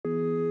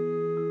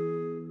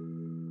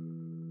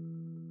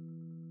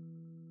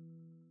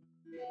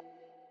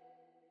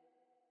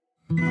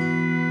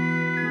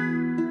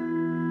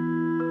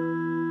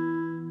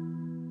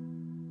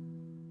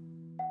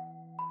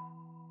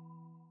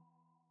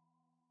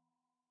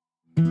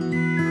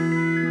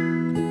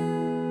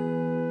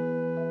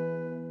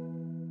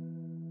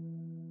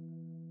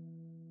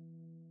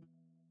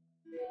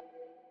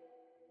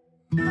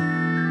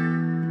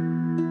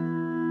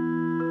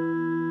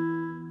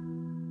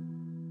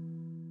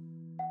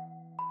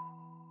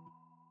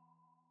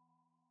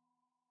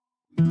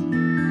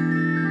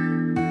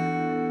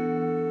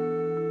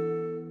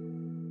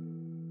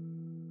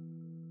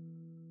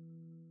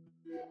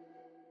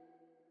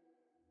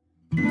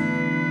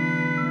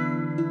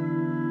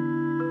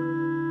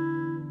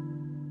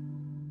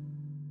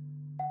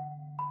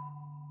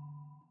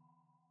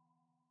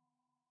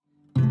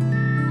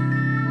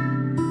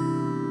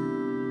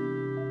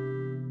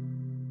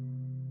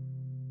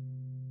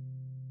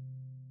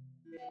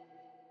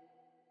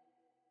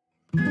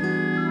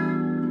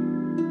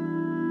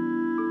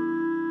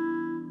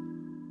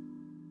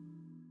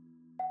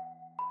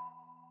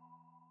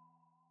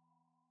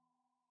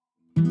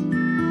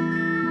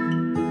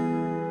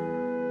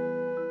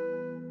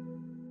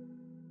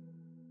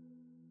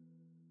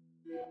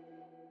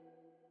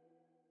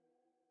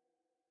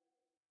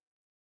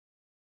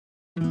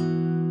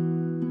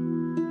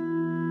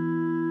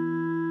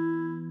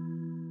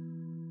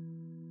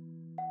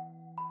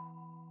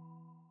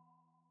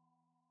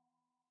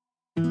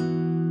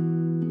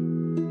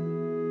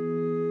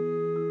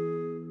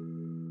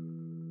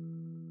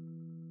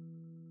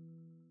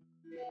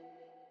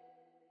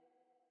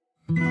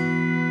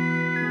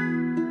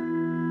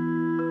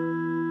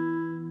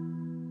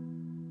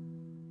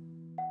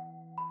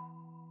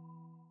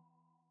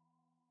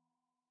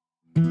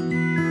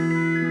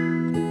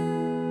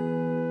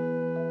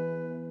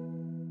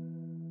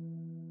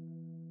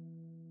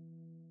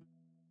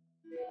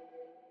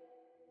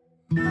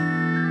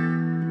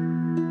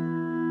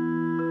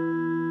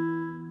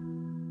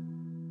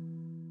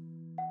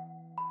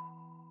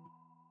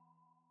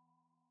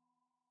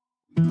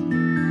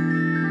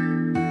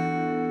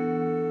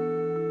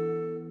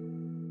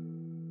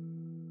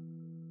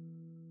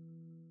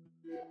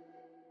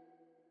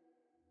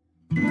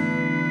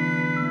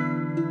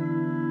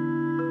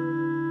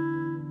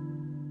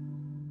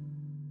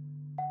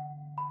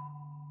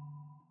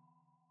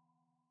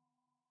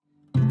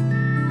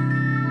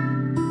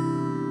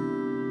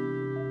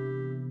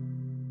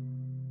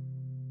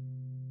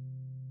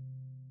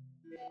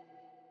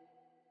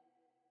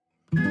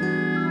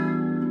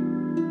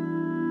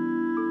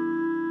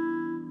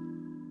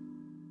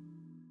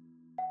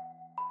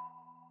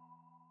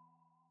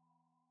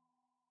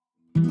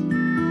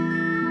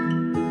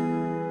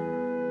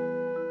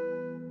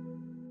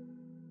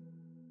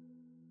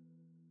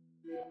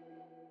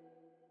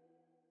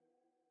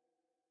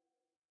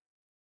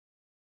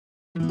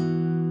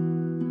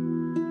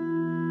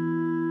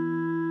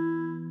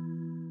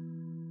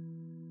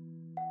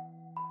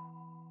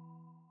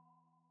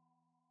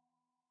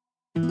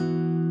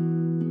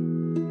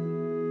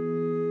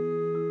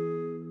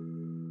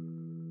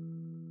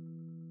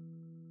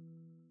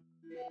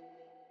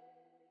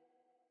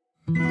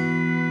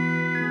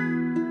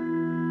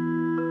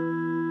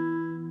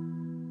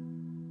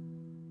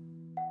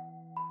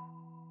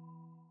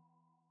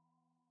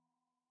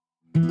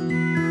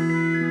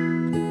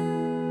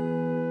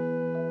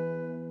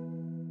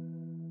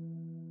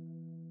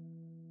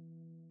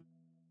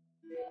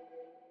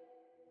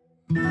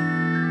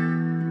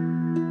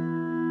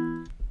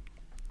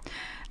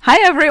Hi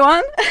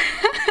everyone!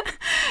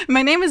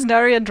 My name is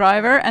Daria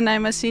Driver and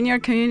I'm a senior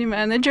community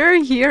manager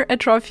here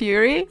at Raw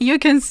Fury. You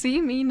can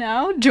see me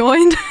now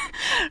joined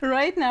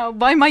right now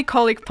by my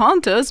colleague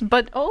Pontus,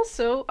 but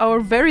also our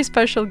very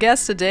special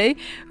guest today,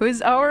 who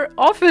is our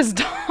office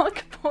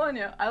dog,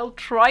 Ponyo. I'll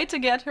try to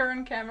get her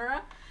on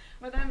camera,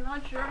 but I'm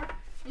not sure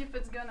if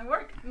it's gonna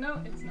work.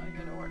 No, it's not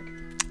gonna work.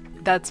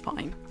 That's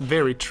fine.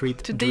 Very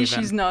treat-driven. Today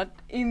she's not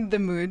in the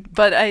mood,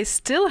 but I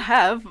still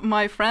have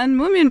my friend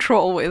Moomin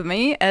Troll with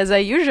me, as I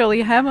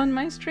usually have on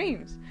my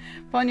streams.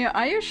 Ponyo,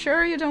 are you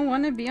sure you don't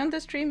want to be on the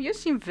stream? You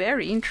seem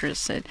very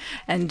interested.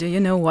 And do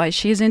you know why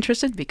she's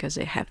interested? Because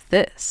I have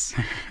this.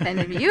 And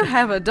if you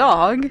have a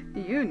dog,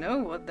 you know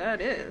what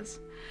that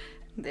is.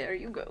 There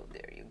you go,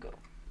 there you go.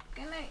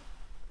 Can I?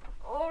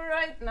 All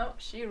right, no,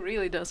 she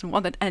really doesn't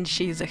want it. And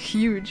she's a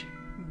huge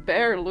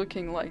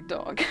bear-looking like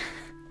dog.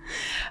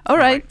 All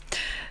right.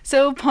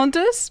 So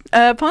Pontus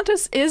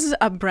is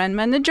a brand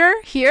manager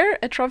here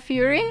at Raw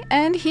Fury,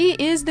 and he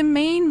is the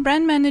main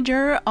brand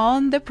manager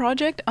on the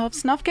project of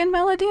Snufkin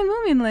Melody and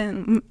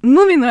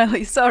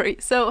Moominvalley. Sorry.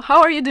 So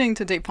how are you doing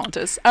today,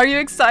 Pontus? Are you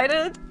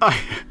excited?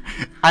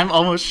 I'm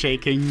almost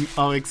shaking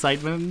of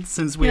excitement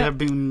since we have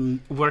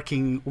been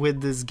working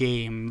with this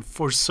game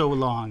for so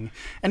long,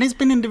 and it's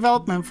been in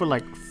development for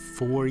like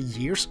 4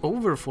 years,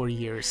 over 4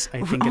 years,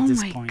 I think, at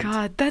this point. Oh my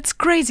god, that's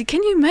crazy.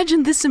 Can you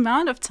imagine this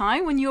amount of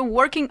time when you're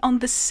working on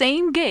the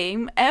same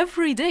game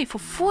every day for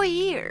 4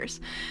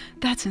 years?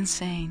 That's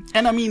insane.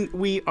 And I mean,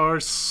 we are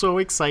so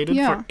excited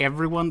for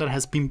everyone that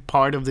has been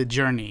part of the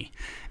journey.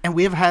 And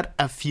we have had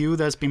a few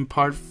that's been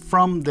part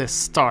from the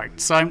start.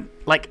 So I'm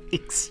like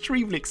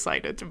extremely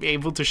excited to be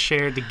able to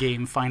share the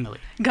game finally.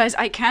 Guys,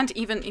 I can't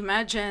even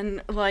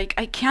imagine, like,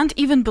 I can't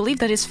even believe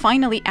that it's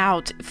finally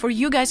out. For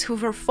you guys who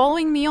were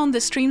following me on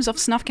the streams of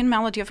Snufkin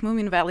Melody of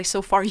Moominvalley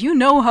so far, you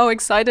know how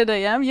excited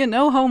I am. You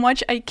know how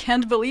much I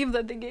can't believe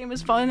that the game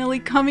is finally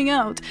coming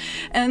out.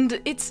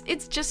 And it's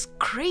just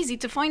crazy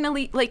to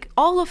finally, like,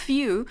 all of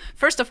you,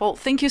 first of all,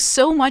 thank you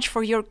so much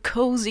for your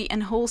cozy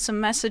and wholesome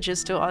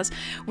messages to us.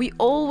 We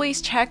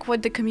always check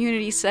what the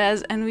community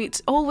says, and it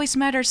always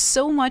matters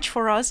so much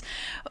for us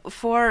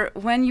for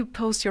when you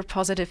post your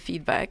positive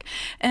feedback.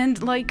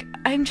 And like,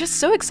 I'm just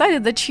so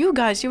excited that you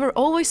guys, you were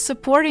always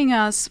supporting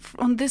us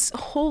on this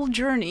whole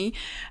journey,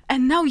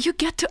 and now you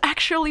get to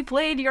actually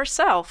play it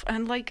yourself.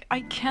 And like,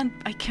 I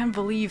can't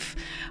believe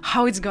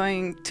how it's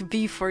going to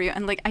be for you,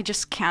 and like, I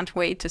just can't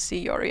wait to see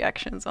your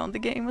reactions on the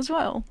game as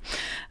well.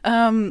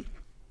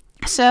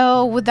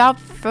 So without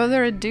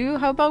further ado,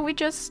 how about we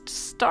just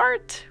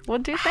start?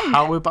 What do you think?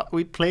 How about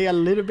we play a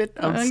little bit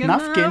of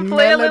Snufkin?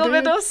 Play a little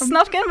bit of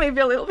Snufkin, maybe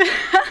a little bit.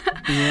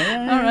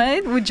 Yeah. All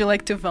right. Would you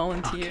like to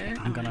volunteer?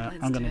 Okay,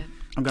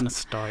 I'm gonna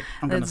start.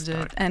 Let's do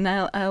it. And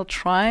I'll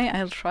try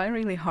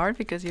really hard,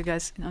 because you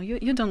guys, you know,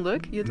 you don't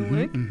look.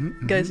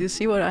 Guys, you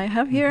see what I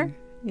have here?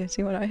 You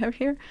see what I have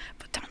here?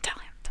 But don't tell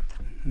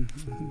him.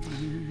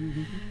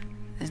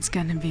 It's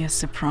gonna be a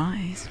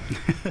surprise.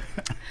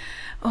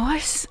 Oh,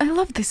 I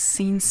love this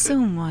scene so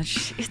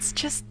much. It's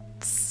just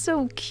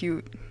so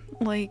cute.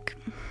 Like,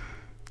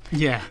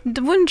 yeah.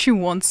 Wouldn't you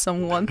want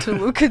someone to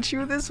look at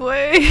you this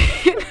way?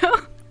 You know?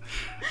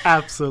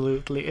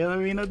 Absolutely. I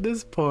mean, at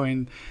this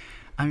point,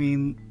 I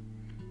mean,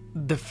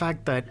 the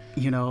fact that,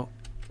 you know,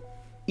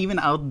 even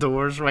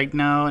outdoors right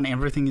now and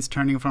everything is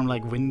turning from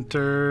like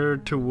winter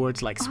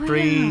towards like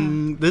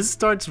spring, this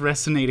starts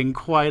resonating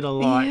quite a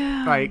lot.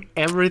 Like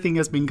everything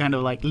has been kind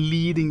of like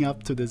leading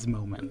up to this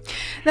moment.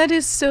 That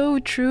is so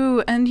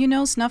true. And you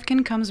know,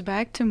 Snufkin comes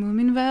back to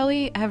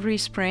Moominvalley every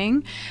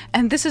spring,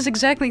 and this is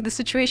exactly the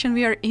situation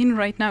we are in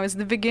right now. It's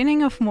the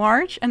beginning of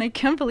March, and I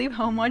can't believe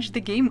how much the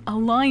game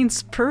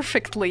aligns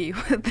perfectly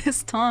with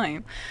this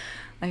time.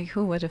 Like,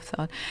 who would have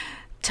thought?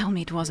 Tell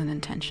me it wasn't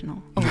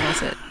intentional. Or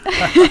was it?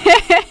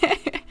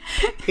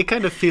 It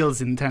kind of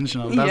feels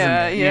intentional, doesn't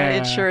it? Yeah,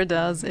 it sure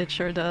does. It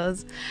sure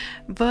does.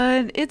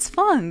 But it's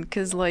fun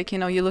because, like, you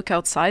know, you look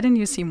outside and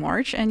you see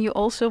March, and you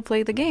also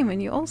play the game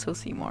and you also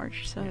see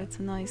March. So it's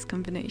a nice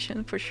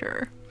combination for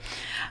sure.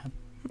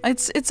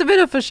 It's a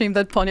bit of a shame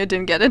that Ponya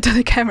didn't get into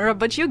the camera,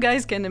 but you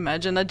guys can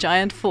imagine a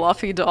giant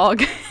fluffy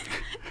dog.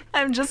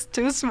 I'm just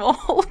too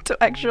small to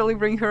actually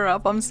bring her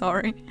up, I'm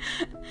sorry.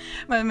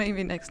 But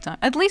maybe next time.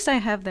 At least I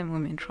have the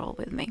Moomin troll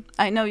with me.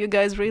 I know you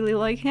guys really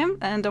like him,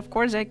 and of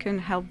course I couldn't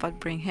help but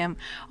bring him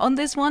on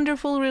this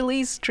wonderful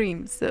release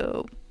stream,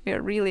 so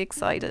we're really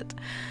excited.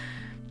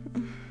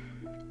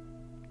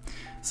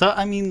 So,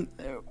 I mean,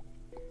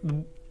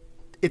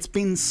 it's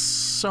been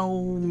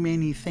so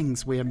many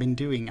things we have been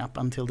doing up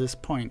until this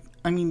point.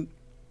 I mean,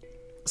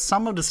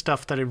 some of the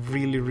stuff that I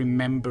really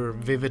remember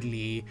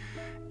vividly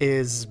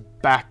is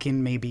back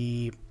in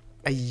maybe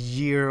a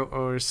year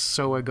or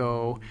so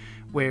ago,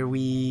 where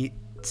we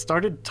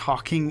started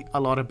talking a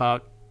lot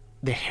about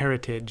the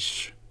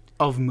heritage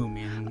of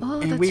Moomin.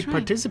 And we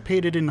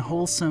participated in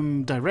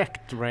Wholesome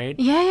Direct, right?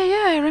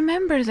 Yeah, I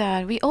remember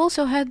that. We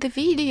also had the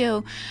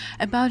video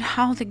about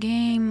how the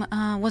game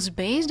was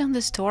based on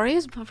the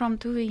stories from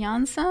Tove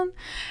Jansson.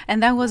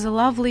 And that was a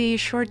lovely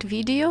short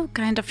video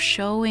kind of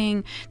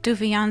showing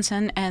Tove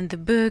Jansson and the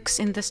books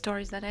in the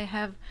stories that I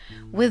have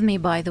with me,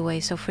 by the way.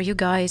 So for you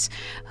guys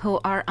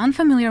who are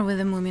unfamiliar with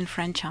the Moomin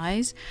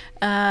franchise,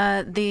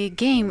 the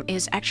game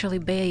is actually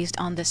based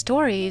on the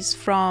stories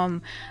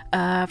from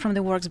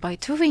the works by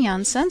Tove Jansson.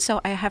 So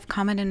I have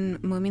Comet in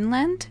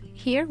Moominland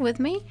here with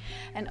me,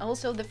 and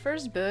also the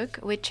first book,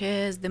 which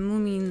is The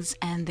Moomins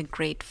and the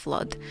Great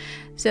Flood.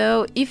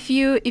 So if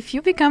you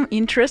become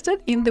interested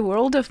in the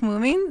world of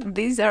Moomin,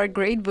 these are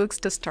great books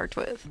to start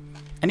with.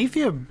 And if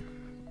you're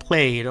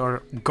played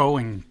or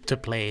going to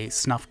play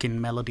Snufkin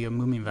Melody of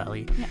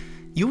Moominvalley,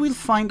 you will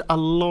find a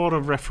lot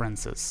of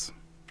references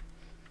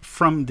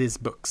from these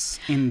books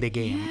in the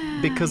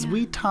game, because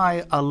we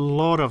tie a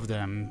lot of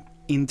them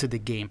into the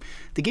game.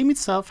 The game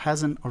itself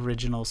has an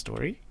original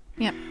story,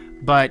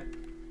 but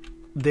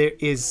there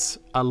is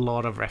a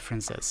lot of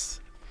references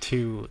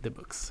to the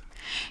books.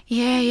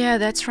 Yeah,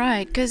 that's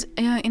right. Because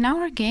in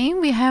our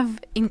game, we have,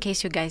 in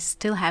case you guys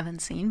still haven't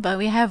seen, but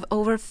we have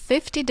over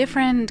 50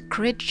 different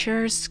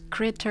creatures,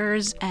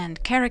 critters,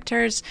 and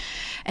characters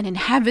and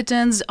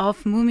inhabitants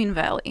of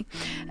Moominvalley.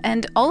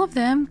 And all of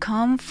them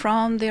come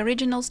from the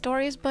original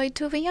stories by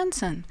Tove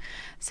Jansson.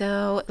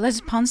 So,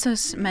 as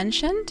Pontus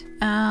mentioned,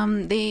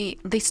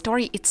 the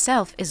story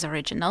itself is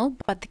original,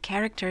 but the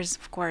characters,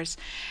 of course,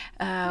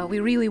 we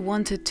really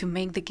wanted to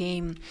make the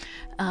game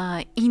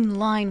in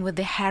line with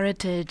the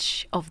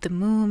heritage of the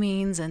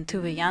Moomins and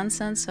Tove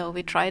Jansson, so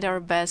we tried our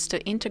best to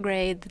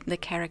integrate the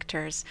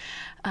characters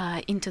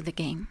into the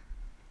game.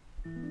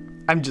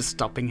 I'm just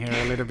stopping here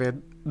a little bit.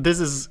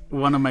 This is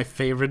one of my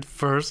favorite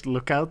first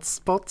lookout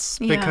spots,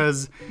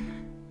 because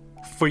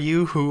for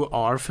you who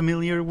are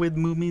familiar with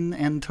Moomin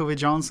and Tove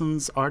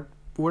Jansson's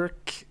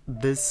artwork,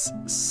 this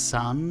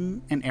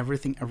sun and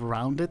everything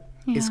around it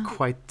is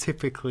quite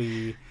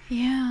typically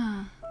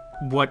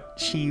what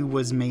she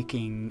was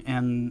making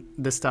and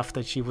the stuff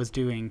that she was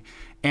doing.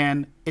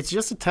 And it's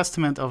just a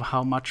testament of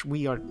how much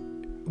we are,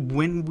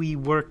 when we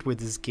worked with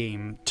this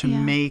game, to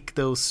make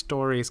those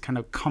stories kind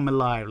of come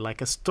alive,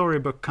 like a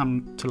storybook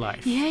come to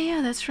life.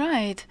 Yeah, that's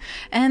right.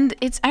 And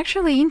it's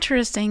actually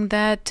interesting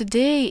that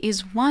today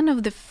is one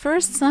of the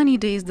first sunny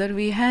days that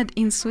we had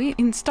in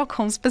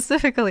Stockholm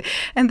specifically.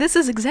 And this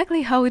is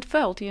exactly how it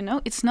felt, you know?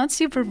 It's not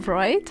super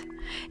bright,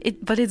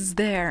 but it's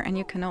there and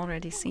you can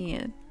already see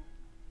it.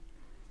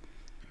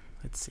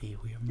 Let's see,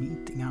 we are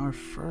meeting our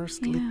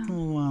first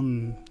little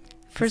one.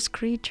 First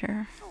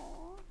creature.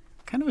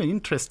 Kind of an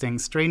interesting,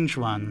 strange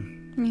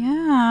one.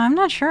 Yeah, I'm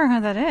not sure who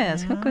that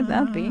is. Who could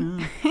that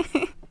be?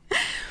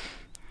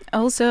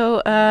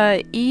 Also,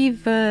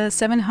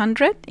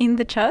 Eve700 in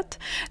the chat.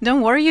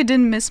 Don't worry, you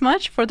didn't miss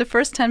much. For the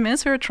first 10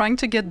 minutes, we were trying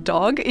to get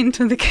dog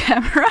into the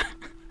camera.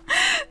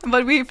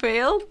 But we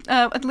failed.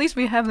 At least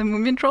we have the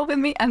Moomin troll with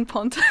me and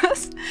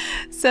Pontus.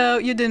 So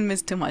you didn't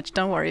miss too much.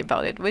 Don't worry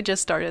about it. We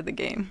just started the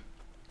game.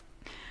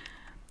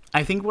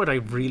 I think what I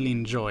really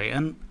enjoy,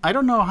 and I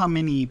don't know how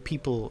many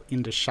people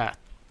in the chat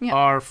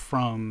are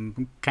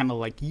from kind of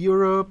like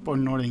Europe or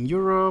Northern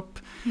Europe,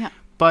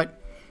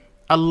 but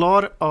a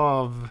lot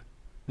of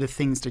the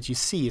things that you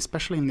see,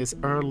 especially in this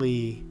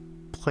early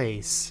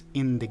place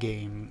in the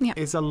game,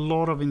 is a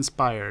lot of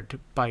inspired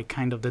by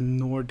kind of the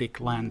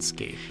Nordic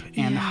landscape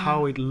and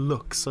how it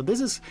looks. So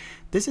this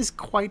is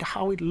quite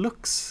how it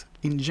looks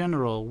in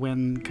general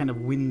when kind of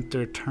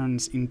winter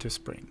turns into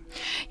spring.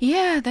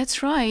 Yeah,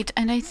 that's right.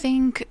 And I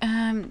think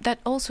that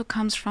also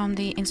comes from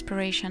the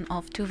inspiration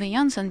of Tove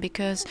Jansson,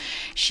 because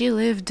she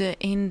lived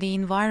in the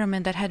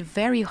environment that had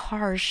very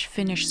harsh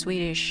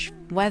Finnish-Swedish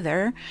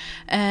weather,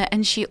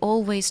 and she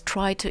always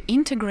tried to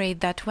integrate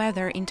that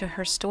weather into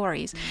her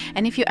stories.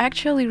 And if you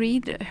actually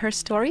read her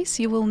stories,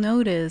 you will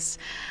notice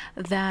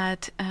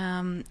that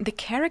the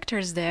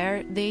characters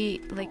there, they,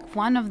 like,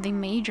 one of the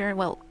major,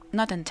 well,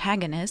 not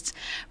antagonists,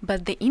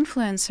 but the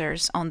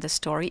influencers on the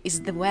story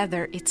is the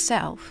weather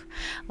itself.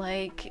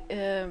 Like,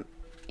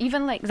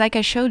 even like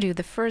I showed you,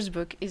 the first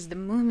book is the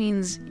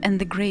Moomins and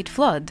the Great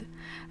Flood.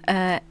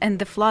 And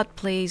the flood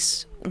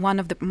plays one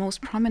of the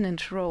most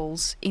prominent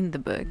roles in the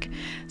book.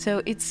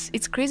 So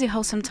it's crazy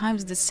how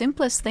sometimes the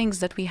simplest things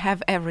that we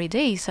have every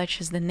day, such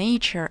as the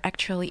nature,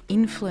 actually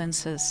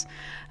influences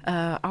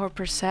our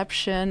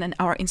perception and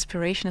our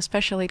inspiration,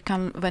 especially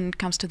when it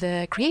comes to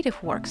the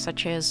creative work,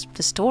 such as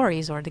the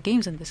stories or the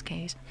games in this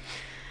case.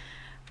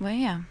 Well,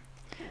 yeah.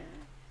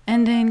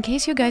 And in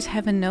case you guys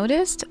haven't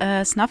noticed,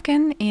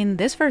 Snufkin in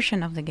this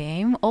version of the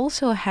game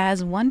also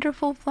has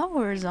wonderful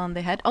flowers on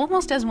the head,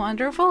 almost as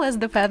wonderful as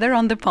the feather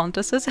on the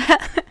Pontus's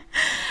head,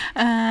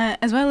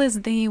 as well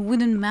as the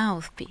wooden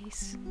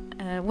mouthpiece.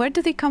 Where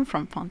do they come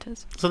from,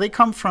 Pontus? So they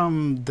come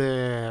from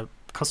the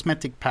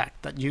cosmetic pack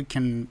that you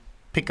can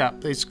pick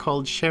up. It's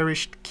called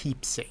Cherished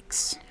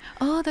Keepsakes.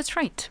 Oh, that's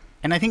right.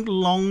 And I think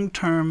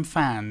long-term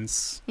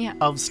fans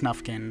of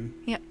Snufkin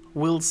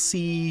will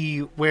see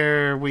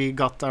where we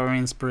got our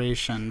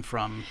inspiration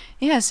from.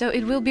 Yeah, so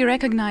it will be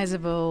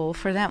recognizable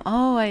for them.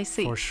 Oh, I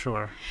see. For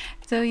sure.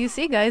 So you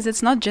see, guys,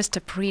 it's not just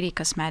a pretty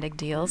cosmetic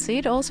DLC,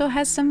 it also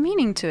has some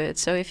meaning to it.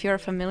 So if you're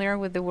familiar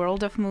with the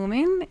world of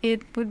Moomin,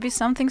 it would be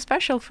something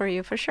special for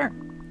you, for sure.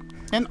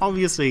 And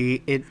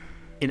obviously, it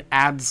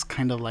adds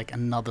kind of like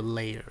another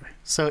layer.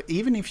 So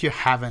even if you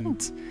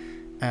haven't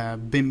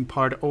been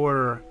part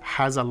or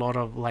has a lot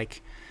of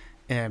like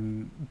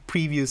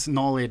previous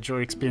knowledge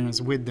or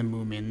experience with the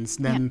Moomins,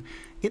 then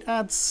it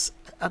adds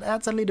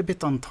a little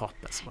bit on top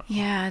as well.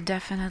 Yeah,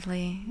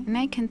 definitely. And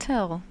I can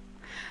tell.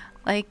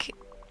 Like,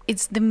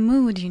 it's the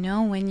mood, you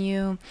know,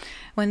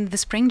 when the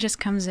spring just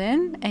comes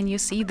in and you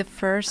see the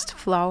first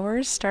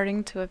flowers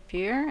starting to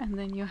appear, and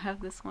then you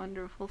have this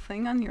wonderful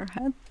thing on your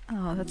head.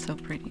 Oh, that's so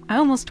pretty. I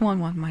almost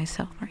want one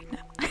myself right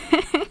now.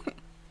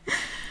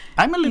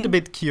 I'm a little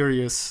bit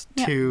curious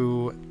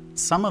to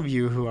some of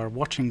you who are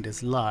watching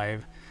this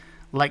live.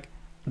 Like,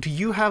 do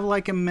you have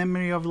like a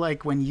memory of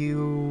like when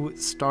you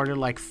started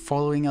like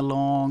following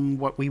along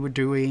what we were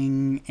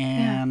doing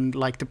and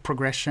like the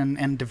progression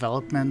and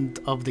development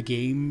of the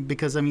game?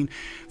 Because I mean,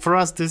 for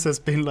us, this has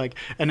been like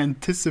an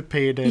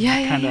anticipated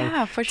kind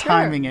of for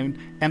timing, sure.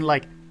 and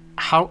like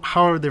how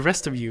are the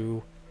rest of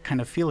you kind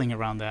of feeling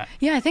around that?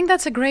 Yeah, I think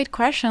that's a great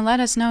question.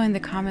 Let us know in the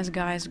comments,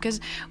 guys, because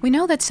we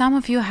know that some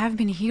of you have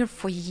been here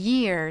for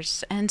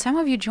years and some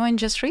of you joined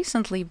just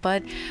recently,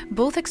 but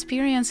both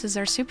experiences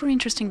are super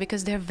interesting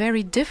because they're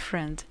very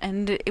different,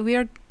 and we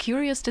are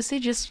curious to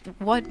see just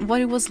what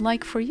it was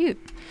like for you.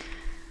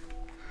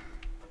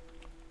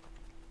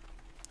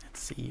 Let's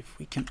see if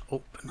we can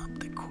open up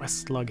the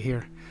quest log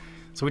here.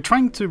 So we're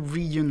trying to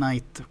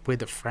reunite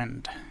with a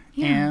friend,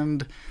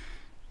 and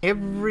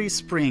every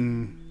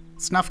spring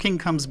Snufkin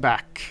comes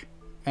back,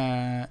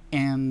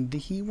 and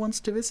he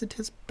wants to visit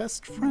his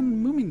best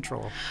friend, Moomin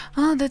Troll.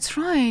 Oh, that's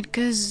right,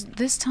 because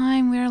this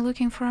time we are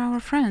looking for our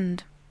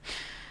friend.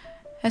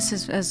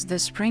 As the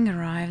spring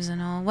arrives and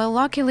all. Well,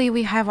 luckily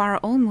we have our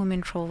own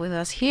Moomin Troll with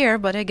us here,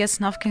 but I guess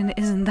Snufkin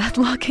isn't that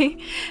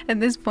lucky at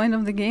this point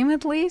of the game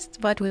at least,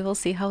 but we will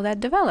see how that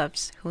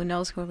develops. Who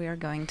knows who we are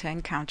going to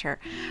encounter.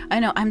 I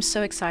know, I'm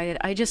so excited.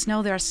 I just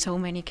know there are so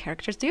many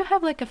characters. Do you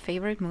have like a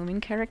favorite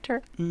Moomin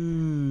character?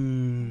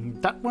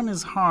 That one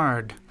is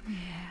hard. Yeah.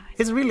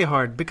 It's really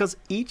hard because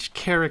each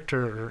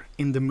character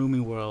in the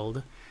Moomin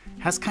world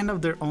has kind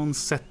of their own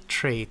set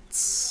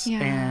traits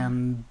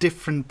and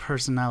different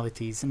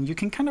personalities, and you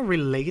can kind of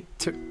relate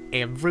to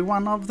every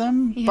one of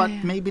them, but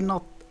maybe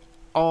not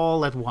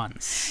all at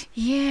once.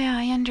 Yeah,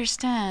 I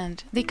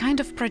understand. They kind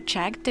of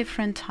project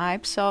different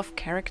types of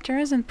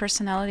characters and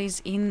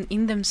personalities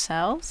in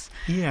themselves.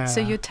 Yeah.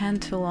 So you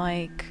tend to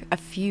like a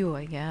few,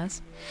 I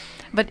guess.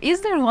 But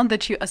is there one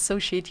that you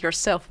associate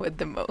yourself with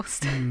the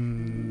most?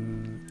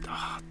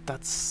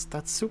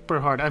 That's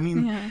super hard. I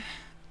mean,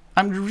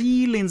 I'm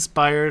really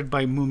inspired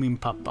by Moomin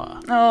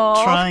Papa,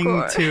 Oh,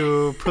 trying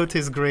to put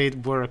his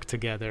great work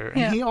together. And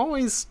Yeah. he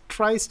always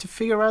tries to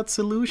figure out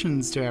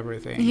solutions to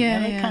everything. Yeah,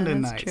 and yeah, kind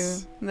of that's nice. true.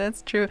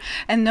 That's true.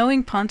 And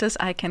knowing Pontus,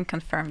 I can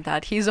confirm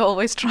that he's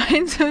always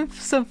trying to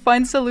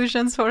find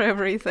solutions for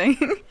everything.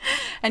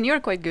 And you're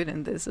quite good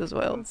in this as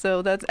well.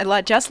 So that's a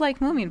lot, just like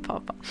Moomin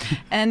Papa.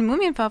 And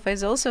Moomin Papa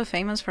is also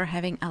famous for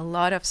having a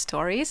lot of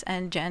stories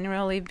and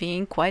generally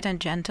being quite a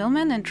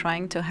gentleman and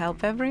trying to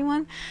help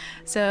everyone.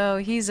 So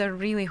he's a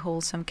really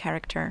wholesome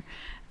character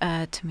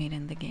to meet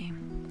in the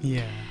game.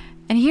 Yeah.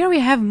 And here we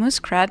have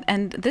Muskrat,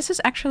 and this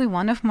is actually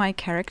one of my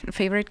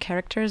favorite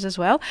characters as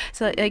well.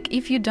 So, like,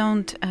 if you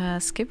don't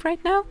skip right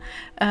now,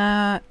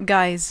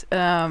 guys,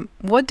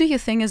 what do you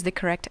think is the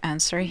correct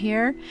answer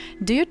here?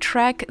 Do you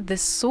track the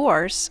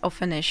source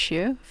of an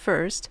issue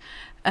first,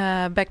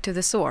 back to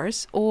the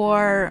source,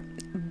 or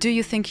do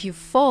you think you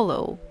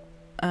follow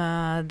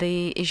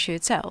the issue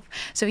itself?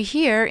 So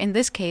here, in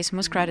this case,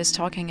 Muskrat is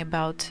talking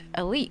about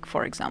a leak,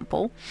 for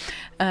example.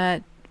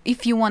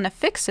 If you want to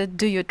fix it,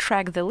 do you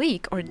track the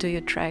leak or do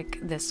you track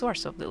the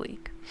source of the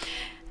leak?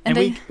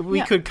 And we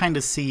could kind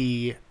of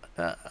see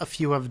a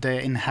few of the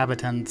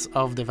inhabitants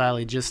of the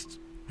valley just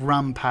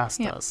run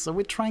past us. So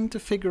we're trying to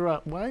figure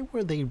out, why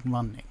were they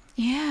running?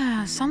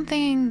 Yeah,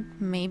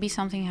 maybe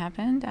something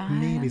happened.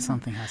 Maybe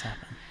something has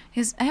happened.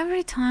 Because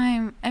every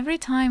time I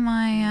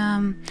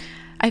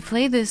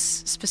play this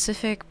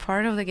specific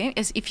part of the game,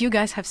 is if you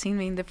guys have seen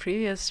me in the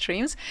previous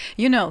streams,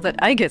 you know that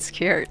I get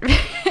scared.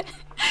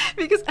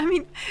 Because, I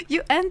mean,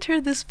 you enter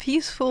this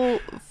peaceful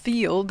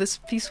field, this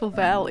peaceful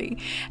valley,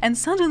 and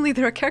suddenly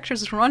there are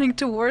characters running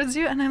towards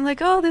you, and I'm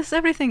like, oh,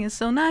 everything is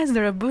so nice.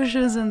 There are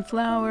bushes and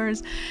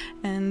flowers,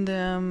 and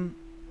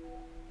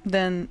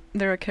then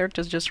there are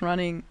characters just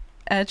running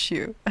at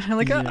you. And I'm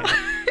like,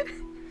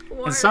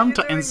 and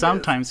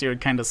sometimes you're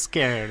kind of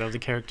scared of the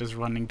characters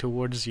running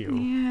towards you.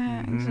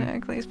 Yeah,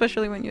 exactly.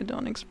 Especially when you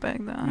don't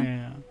expect that.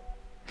 Yeah.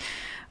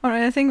 All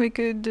right, I think we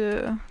could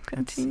continue.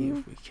 Let's see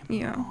if we can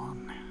move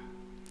on.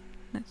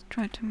 Let's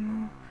try to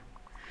move.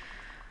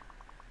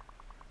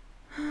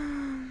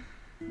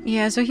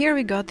 Yeah, so here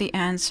we got the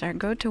answer.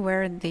 Go to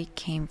where they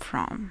came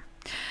from.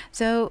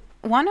 So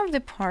one of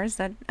the parts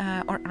that,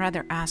 or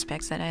rather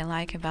aspects that I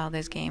like about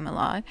this game a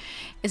lot,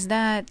 is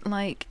that,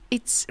 like,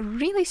 it's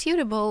really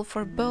suitable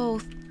for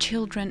both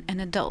children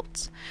and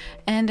adults.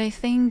 And I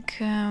think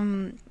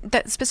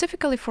that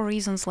specifically for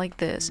reasons like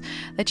this,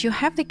 that you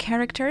have the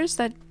characters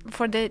that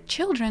for the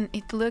children,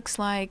 it looks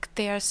like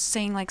they are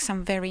saying like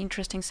some very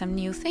interesting, some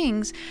new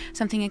things,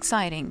 something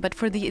exciting. But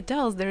for the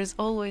adults, there is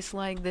always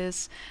like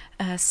this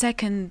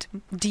second,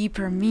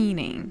 deeper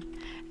meaning.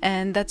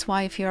 And that's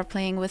why if you are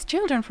playing with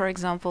children, for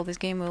example, this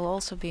game will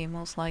also be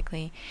most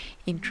likely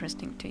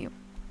interesting to you.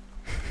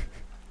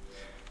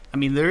 I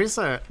mean, there is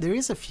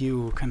a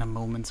few kind of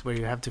moments where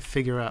you have to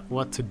figure out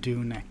what to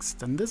do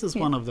next, and this is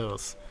one of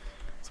those.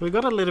 So we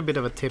got a little bit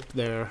of a tip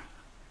there.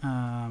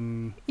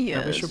 That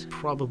we should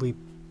probably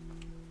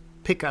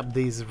pick up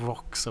these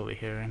rocks over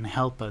here and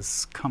help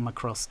us come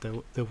across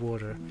the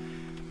water.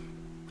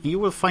 You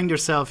will find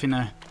yourself in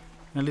a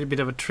little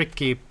bit of a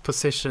tricky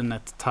position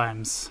at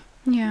times.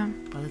 Yeah.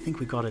 But I think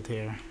we got it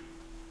here.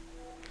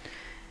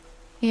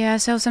 Yeah,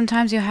 so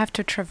sometimes you have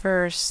to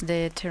traverse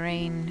the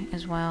terrain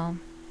as well.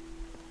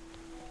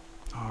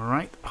 All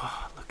right.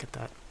 Oh, look at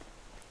that.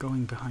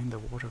 Going behind the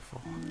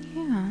waterfall.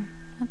 Yeah,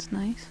 that's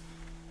nice.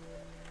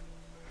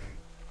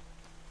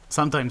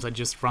 Sometimes I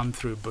just run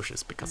through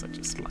bushes because I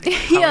just like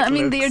yeah, I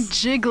mean, they're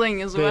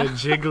jiggling as well. They're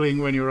jiggling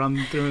when you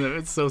run through them.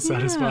 It's so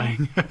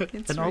satisfying.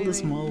 It's and all the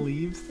small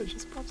leaves that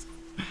just pops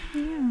up.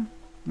 Yeah.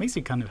 Makes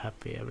you kind of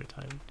happy every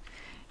time.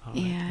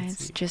 Yeah,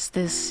 it's just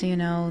this, you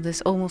know,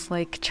 this almost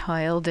like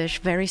childish,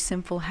 very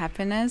simple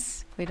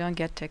happiness. We don't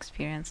get to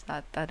experience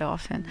that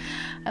often.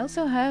 I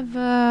also have,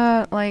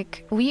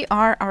 like, we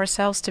are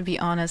ourselves, to be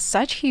honest,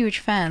 such huge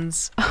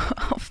fans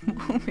of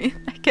Moomin.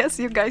 I guess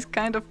you guys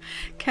kind of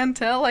can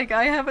tell, like,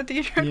 I have a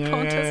t-shirt,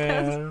 Pontus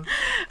has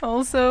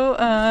also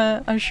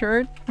a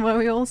shirt, but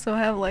we also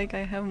have, like,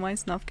 I have my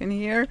Snufkin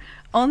here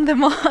on the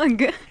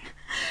mug.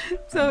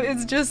 So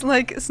it's just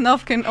like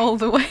Snufkin all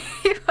the way,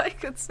 if I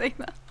could say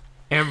that.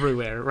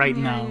 Everywhere right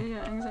now.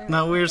 Yeah, exactly.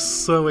 Now we're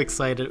so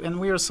excited, and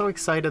we are so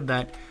excited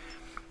that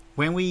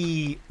when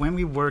we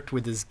worked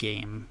with this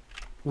game,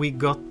 we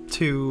got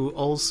to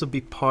also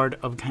be part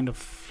of kind of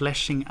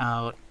fleshing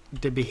out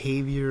the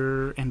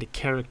behavior and the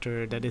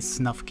character that is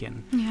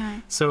Snufkin.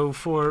 Yeah. So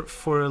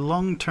for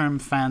long-term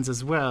fans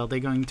as well, they're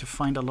going to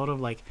find a lot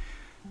of like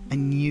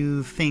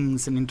new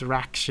things and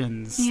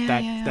interactions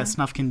that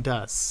Snufkin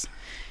does.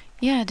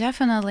 Yeah,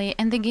 definitely.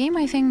 And the game,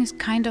 I think, is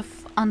kind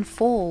of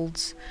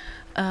unfolds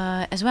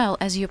as well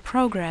as you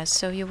progress.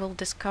 So you will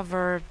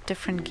discover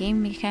different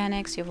game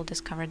mechanics, you will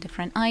discover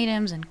different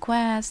items and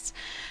quests.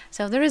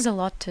 So there is a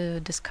lot to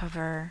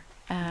discover.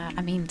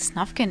 I mean,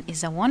 Snufkin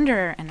is a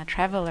wanderer and a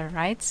traveler,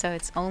 right? So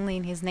it's only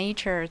in his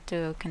nature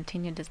to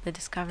continue the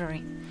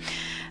discovery.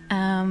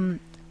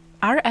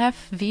 RF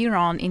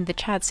Viron in the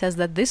chat says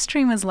that this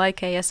stream is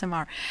like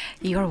ASMR.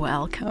 You're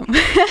welcome.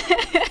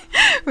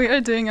 We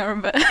are doing our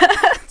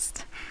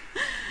best.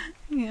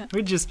 Yeah.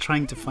 We're just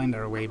trying to find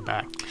our way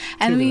back.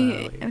 And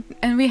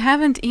we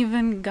haven't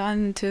even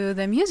gotten to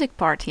the music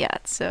part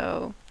yet,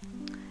 so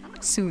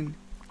soon.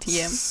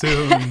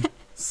 TM.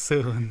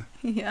 Soon.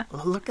 Yeah.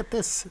 Oh, look at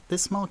this.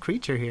 This small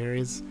creature here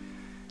is...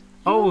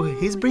 Oh,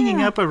 he's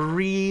bringing up a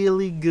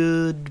really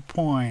good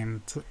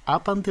point.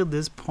 Up until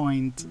this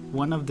point,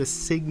 one of the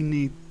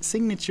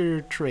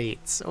signature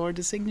traits or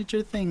the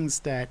signature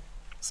things that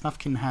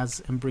Snufkin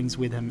has and brings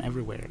with him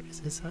everywhere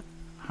is a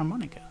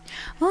harmonica.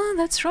 Oh,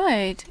 that's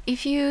right.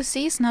 If you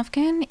see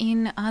Snufkin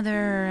in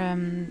other,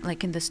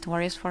 like in the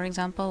stories, for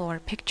example, or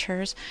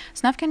pictures,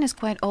 Snufkin is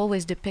quite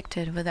always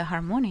depicted with a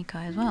harmonica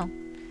as well.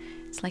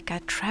 It's like a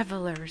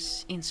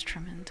traveler's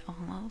instrument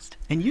almost.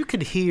 And you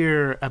could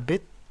hear a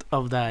bit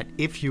of that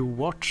if you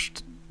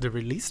watched the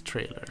release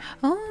trailer.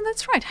 Oh,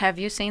 that's right. Have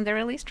you seen the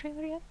release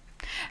trailer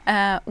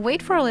yet?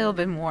 Wait for a little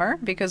bit more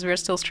because we're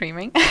still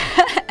streaming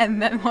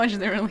and then watch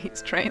the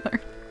release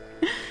trailer.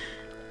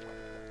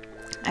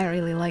 I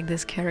really like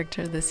this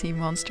character, the sea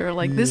monster.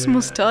 Like this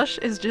mustache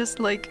is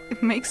just like,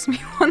 it makes me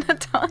want to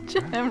touch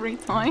it every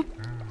time.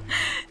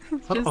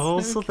 But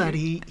also that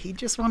he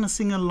just want to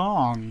sing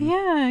along.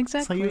 Yeah,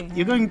 exactly. So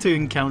you're going to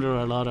encounter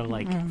a lot of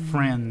like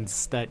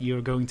friends that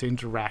you're going to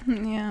interact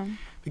with. Yeah.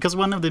 Because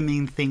one of the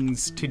main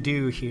things to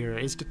do here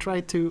is to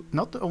try to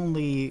not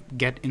only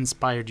get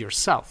inspired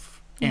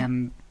yourself,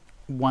 and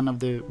one of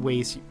the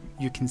ways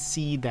you can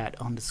see that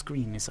on the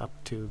screen is up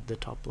to the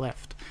top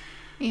left.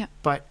 Yeah.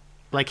 But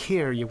like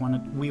here,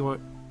 we were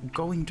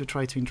going to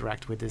try to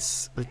interact with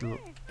this little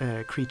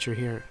creature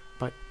here,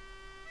 but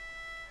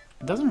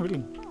it doesn't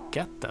really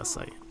get us,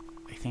 I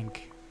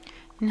think.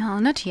 No,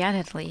 not yet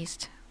at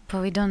least.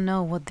 But we don't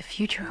know what the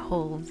future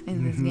holds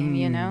in this game,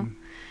 you know?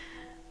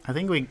 I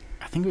think we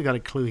got a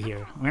clue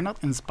here. We're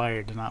not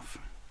inspired enough.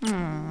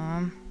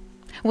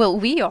 Well,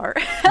 we are.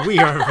 We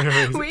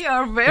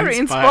are very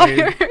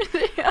inspired.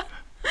 Yeah.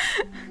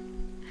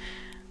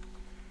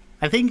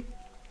 I think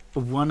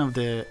one of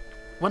the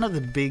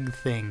big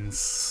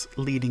things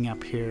leading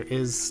up here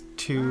is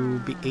to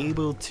be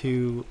able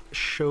to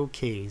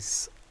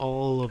showcase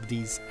all of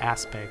these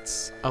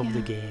aspects of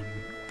the game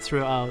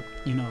throughout,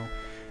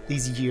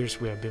 these years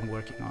we have been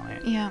working on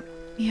it.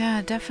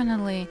 Yeah,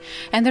 definitely.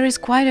 And there is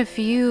quite a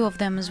few of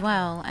them as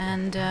well.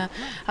 And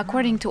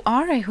according to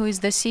Ari, who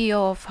is the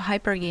CEO of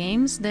Hyper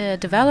Games, the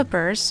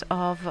developers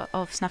of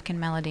Snufkin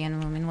Melody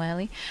and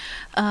Moominvalley,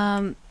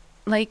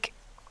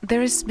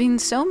 there's been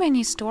so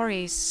many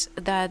stories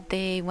that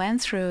they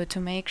went through to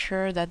make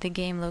sure that the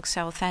game looks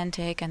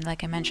authentic, and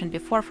like I mentioned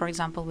before, for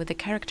example, with the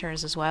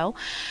characters as well,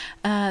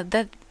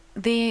 that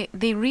they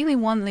really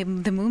want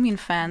the Moomin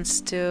fans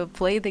to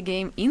play the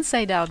game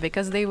inside out,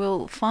 because they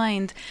will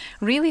find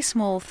really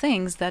small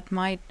things that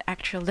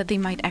they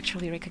might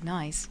actually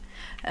recognize,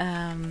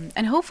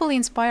 and hopefully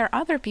inspire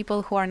other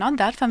people who are not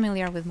that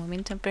familiar with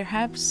Moomin to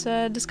perhaps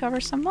discover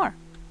some more.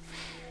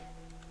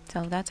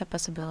 So that's a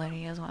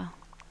possibility as well.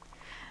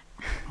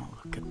 Oh,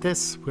 look at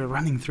this. We're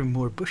running through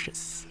more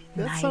bushes.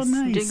 That's so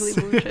nice. nice.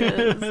 Jiggly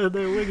bushes.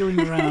 They're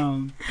wiggling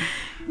around.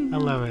 I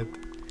love it.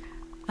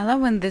 I love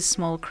when this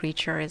small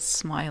creature is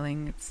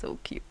smiling. It's so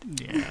cute.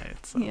 Yeah,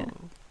 it's so... Yeah.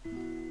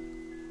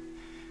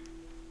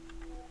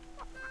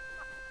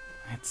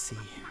 Let's see.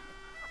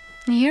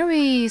 Here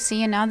we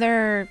see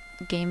another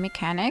game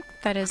mechanic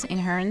that is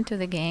inherent to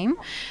the game.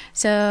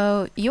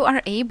 So you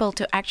are able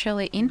to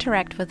actually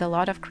interact with a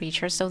lot of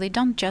creatures, so they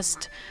don't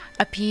just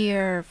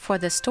appear for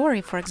the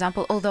story, for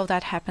example, although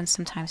that happens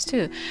sometimes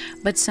too.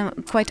 But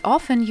quite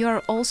often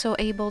you're also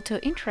able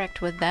to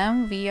interact with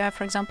them via,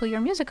 for example, your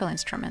musical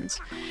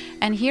instruments.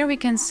 And here we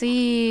can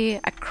see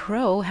a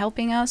crow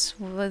helping us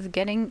with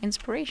getting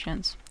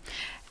inspirations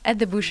at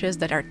the bushes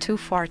that are too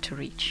far to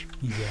reach.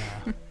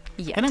 Yeah.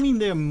 Yet. And I mean,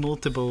 there are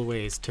multiple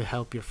ways to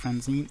help your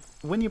friends. I mean,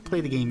 when you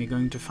play the game, you're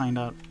going to find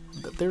out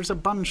that there's a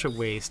bunch of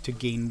ways to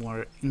gain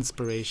more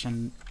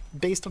inspiration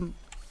based on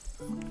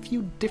a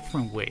few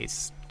different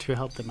ways to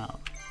help them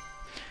out.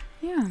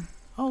 Yeah.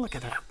 Oh, look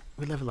at that.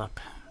 We level up.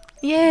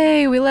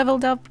 Yay, we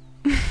leveled up.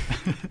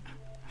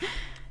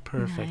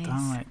 Perfect. Nice.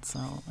 All right,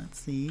 so let's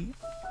see.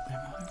 There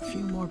are a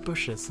few more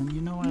bushes,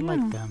 and I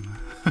like them.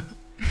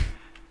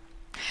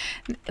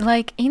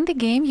 Like in the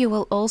game, you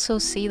will also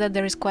see that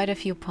there is quite a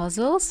few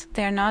puzzles.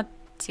 They're not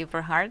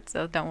super hard,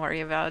 so don't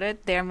worry about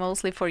it. They're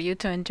mostly for you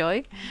to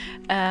enjoy.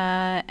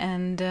 So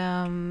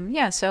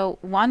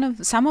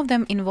some of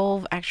them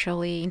involve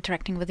actually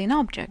interacting with an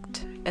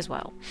object as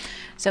well.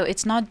 So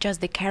it's not just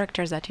the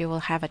characters that you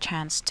will have a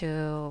chance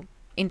to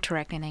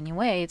interact in any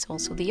way. It's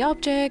also the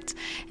objects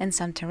and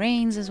some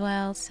terrains as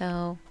well.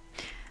 So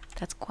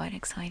that's quite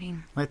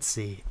exciting. Let's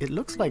see. It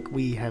looks like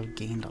we have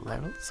gained a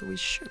level, so we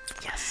should.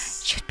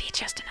 Yes. Should be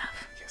just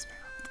enough. Yes,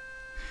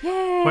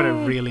 Yay! what I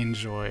really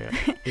enjoy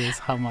is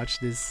how much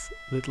this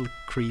little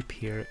creep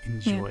here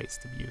enjoys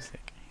the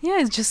music. Yeah,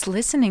 it's just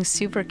listening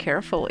super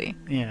carefully.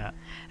 Yeah.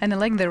 And I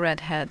like the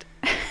red head.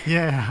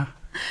 Yeah.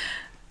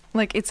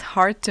 Like, it's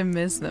hard to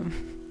miss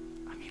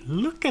them. I mean,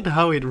 look at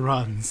how it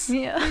runs.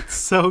 Yeah. It's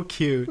so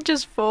cute.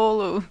 Just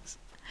follows.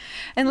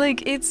 And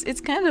like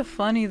it's kind of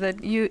funny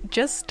that you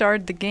just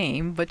start the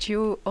game, but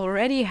you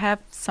already have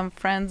some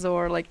friends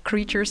or like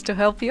creatures to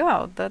help you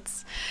out.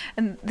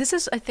 And this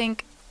is, I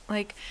think,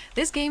 like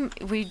this game,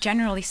 we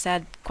generally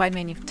said quite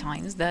many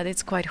times that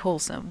it's quite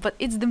wholesome, but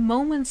it's the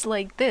moments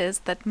like this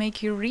that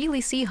make you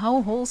really see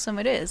how wholesome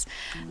it is.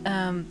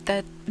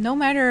 That no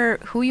matter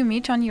who you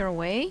meet on your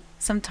way,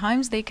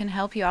 sometimes they can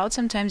help you out,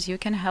 sometimes you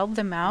can help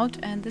them out,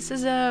 and this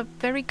is a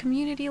very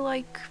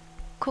community-like,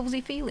 cozy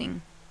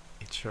feeling.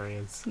 It sure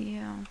is.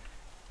 Yeah.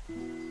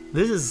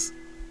 This is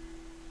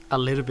a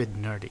little bit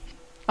nerdy,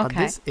 but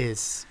Okay. this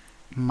is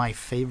my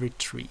favorite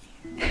tree.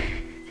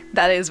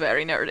 That is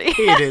very nerdy.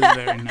 It is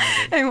very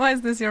nerdy. And why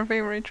is this your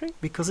favorite tree?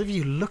 Because if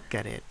you look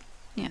at it,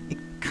 Yeah. it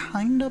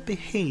kind of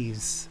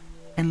behaves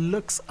and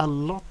looks a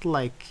lot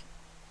like,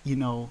 you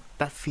know,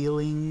 that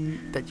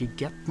feeling that you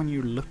get when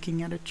you're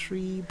looking at a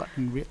tree, but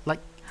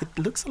like it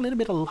looks a little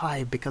bit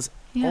alive because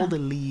all the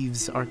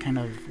leaves are kind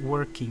of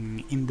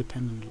working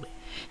independently.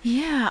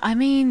 Yeah, I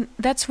mean,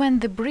 that's when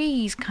the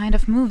breeze kind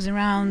of moves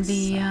around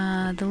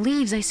the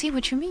leaves. I see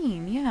what you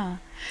mean, yeah.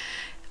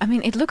 I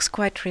mean, it looks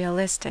quite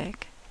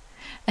realistic.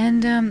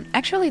 And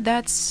actually,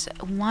 that's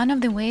one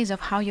of the ways of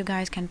how you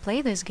guys can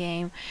play this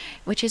game,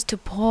 which is to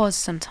pause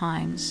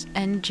sometimes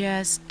and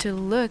just to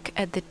look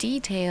at the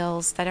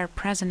details that are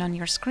present on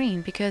your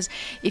screen. Because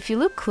if you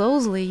look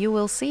closely, you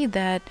will see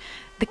that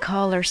the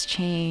colors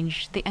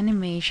change, the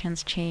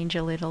animations change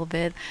a little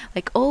bit,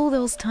 like all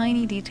those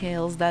tiny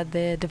details that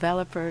the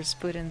developers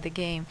put in the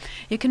game.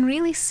 You can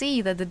really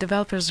see that the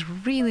developers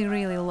really,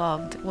 really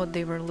loved what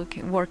they were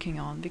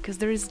working on, because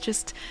there is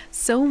just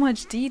so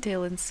much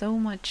detail and so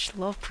much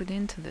love put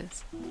into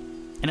this.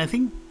 And I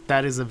think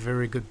that is a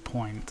very good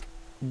point.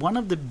 One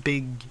of the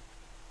big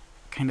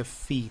kind of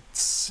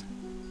feats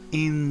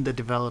in the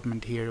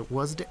development here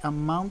was the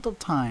amount of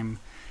time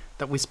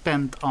that we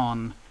spent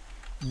on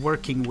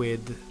working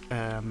with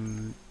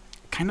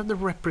kind of the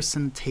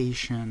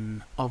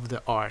representation of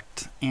the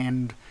art,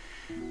 and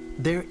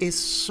there is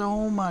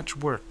so much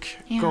work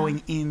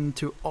going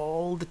into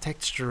all the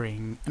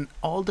texturing and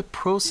all the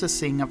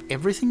processing of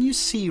everything you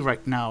see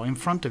right now in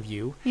front of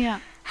you.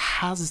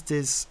 Has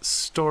this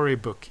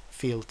storybook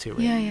feel to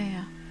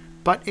it.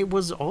 But it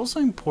was also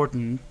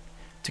important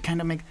to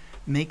kind of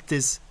make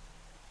this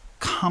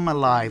come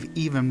alive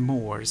even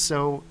more.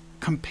 So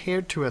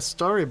compared to a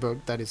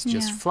storybook that is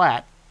just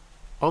flat,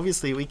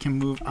 obviously we can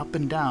move up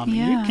and down.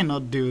 You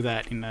cannot do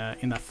that in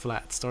a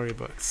flat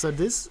storybook. So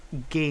this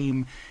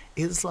game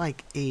is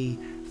like a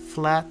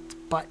flat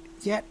but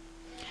yet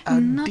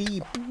Not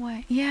deep.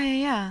 quite.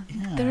 Yeah.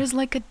 There is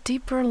like a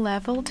deeper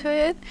level to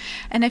it,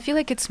 and I feel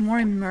like it's more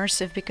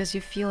immersive because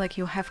you feel like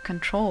you have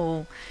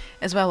control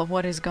as well of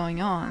what is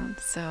going on.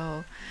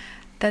 So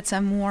that's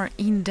a more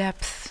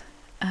in-depth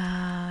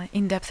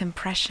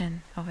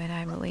impression of it,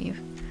 I believe.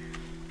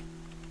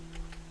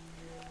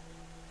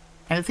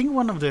 And I think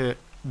one of the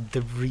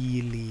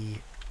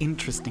really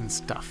interesting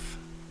stuff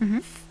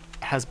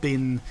has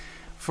been,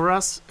 for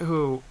us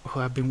who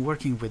have been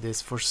working with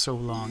this for so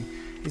long,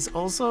 is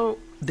also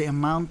the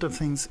amount of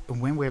things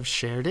when we have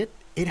shared it.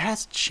 It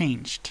has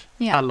changed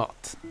a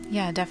lot.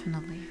 Yeah,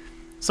 definitely.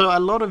 So a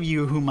lot of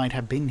you who might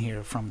have been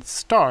here from the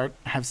start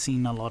have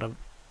seen a lot of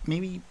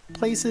maybe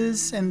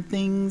places and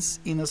things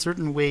in a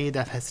certain way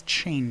that has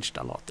changed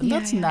a lot. And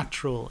that's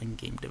natural in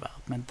game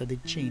development, that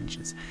it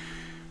changes.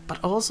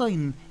 But also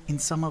in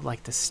some of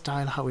like the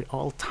style, how it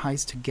all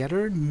ties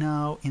together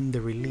now in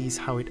the release,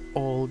 how it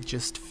all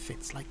just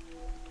fits. Like,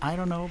 I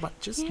don't know, but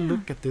just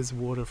look at this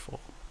waterfall.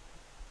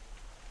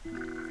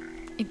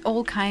 It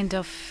all kind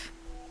of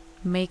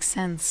makes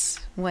sense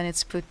when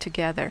it's put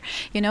together.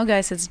 You know,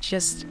 guys,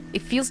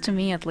 it feels to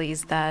me at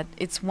least that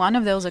it's one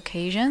of those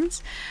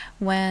occasions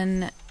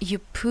when you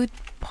put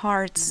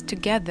parts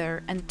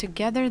together and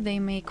together they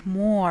make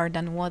more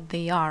than what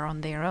they are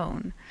on their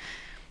own.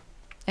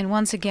 And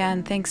once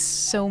again, thanks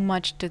so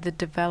much to the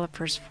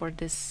developers for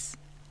this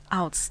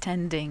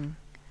outstanding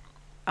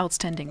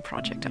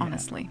project,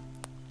 honestly.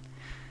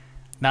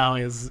 Now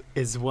is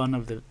one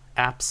of the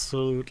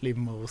absolutely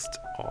most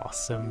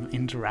awesome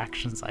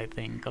interactions, I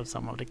think, of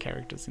some of the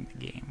characters in the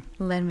game.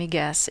 Let me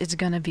guess, it's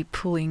gonna be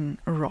pulling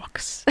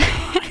rocks.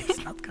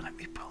 It's not gonna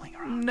be pulling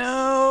rocks.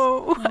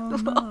 No,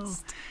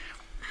 lost.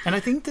 And I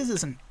think this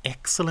is an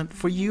excellent,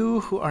 for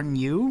you who are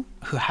new,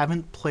 who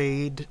haven't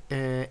played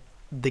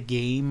the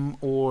game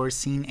or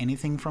seen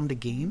anything from the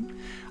game,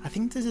 I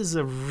think this is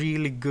a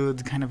really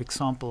good kind of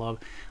example of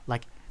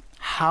like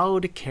how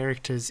the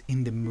characters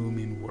in the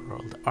Moomin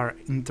world are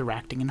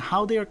interacting and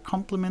how they are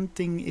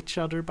complementing each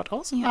other, but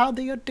also how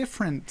they are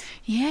different.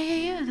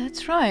 Yeah,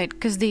 that's right,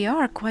 because they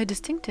are quite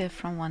distinctive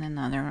from one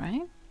another,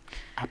 right?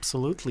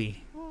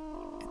 Absolutely.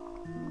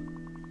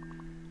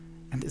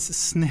 And this is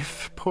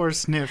Sniff, poor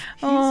Sniff.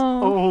 He's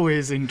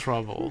always in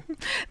trouble.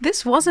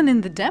 This wasn't in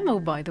the demo,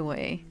 by the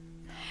way.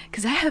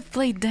 Because I have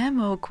played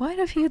demo quite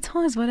a few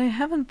times, but I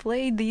haven't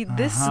played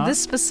this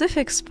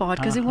specific spot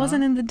because it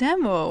wasn't in the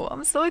demo.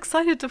 I'm so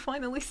excited to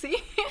finally see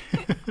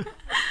it.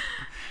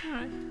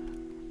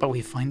 But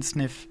we find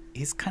Sniff,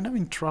 he's kind of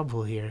in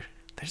trouble here.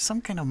 There's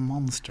some kind of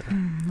monster.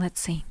 Let's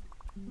see.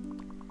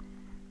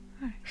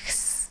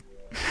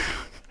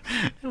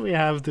 We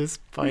have this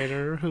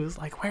spider who's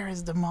like, where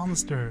is the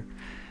monster?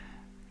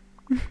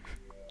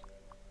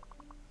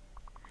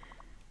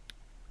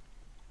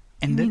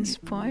 And then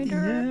spider?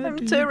 Yeah,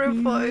 I'm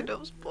terrified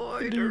of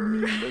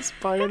spider. The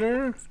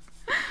spider?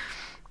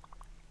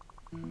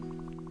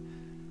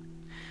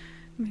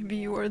 Maybe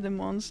you are the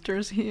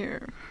monsters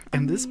here.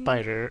 And this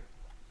spider,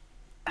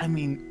 I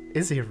mean,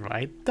 is he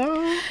right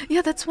though?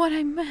 Yeah, that's what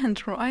I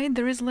meant, right?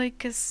 There is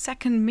like a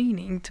second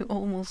meaning to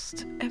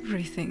almost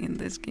everything in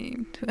this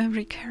game, to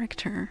every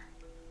character.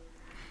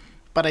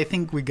 But I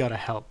think we gotta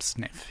help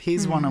Sniff.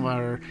 He's one of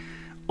our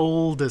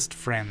oldest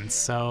friends,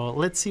 so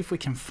let's see if we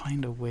can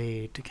find a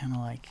way to kind of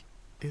like,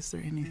 is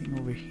there anything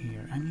over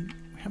here? I mean,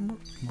 we have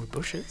more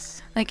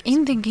bushes. Like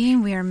in the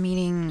game we are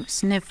meeting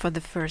Sniff for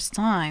the first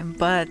time,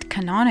 but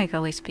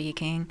canonically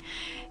speaking,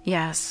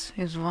 yes,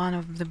 he's one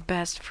of the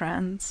best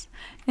friends,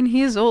 and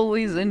he's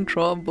always in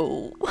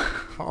trouble.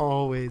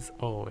 Always.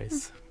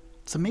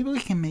 So maybe we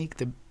can make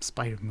the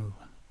spider move.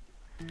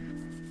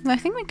 I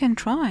think we can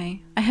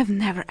try. I have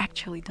never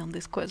actually done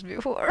this quest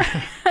before.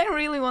 I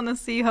really want to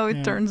see how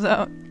it turns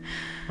out.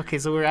 Okay,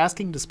 so we're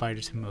asking the spider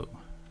to move.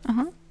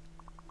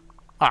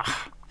 The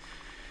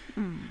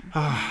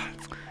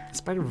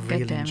spider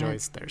really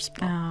enjoys their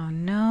spot. Oh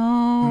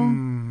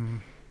no.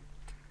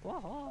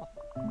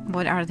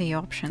 What are the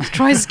options?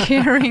 Try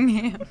scaring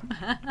him.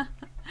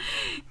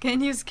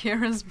 Can you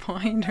scare a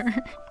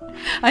spider?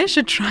 I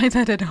should try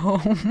that at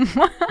home.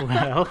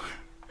 Well,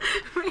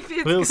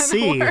 we'll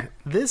see. Work.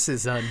 This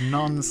is a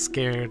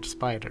non-scared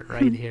spider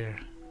right here.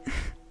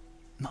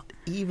 Not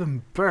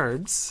even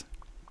birds.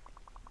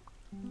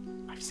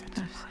 I've said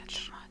too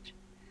much.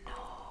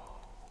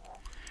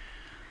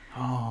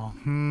 Oh,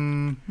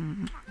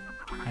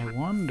 I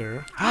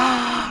wonder.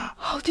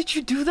 How did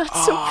you do that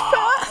so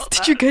fast?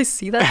 Did you guys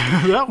see that?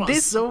 That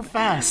was so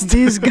fast.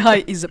 This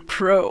guy is a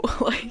pro.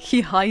 Like,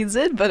 he hides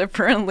it, but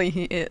apparently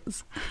he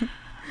is.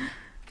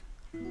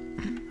 We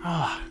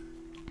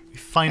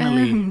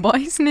finally.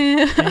 Bye,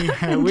 Sniff.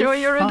 Yeah, Enjoy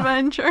your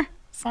adventure.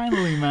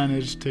 Finally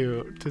managed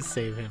to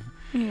save him.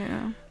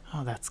 Yeah.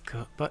 Oh, that's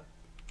good. But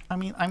I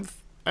mean,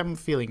 I'm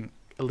feeling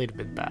a little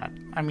bit bad.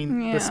 I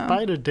mean, the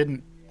spider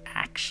didn't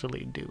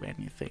actually do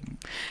anything.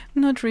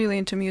 Not really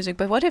into music,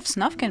 but what if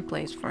Snufkin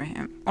plays for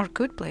him? Or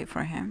could play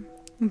for him?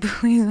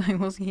 Please, I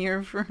was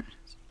here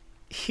first.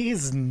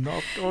 He's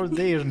not, or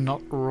they're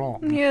not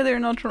wrong. Yeah, they're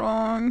not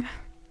wrong.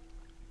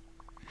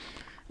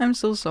 I'm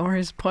so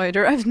sorry,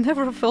 spider. I've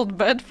never felt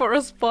bad for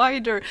a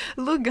spider.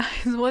 Look,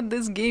 guys, what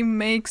this game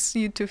makes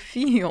you to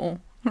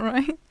feel,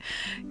 right?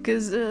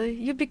 Because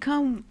you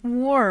become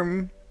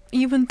warm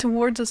even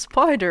towards a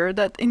spider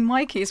that, in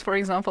my case, for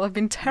example, I've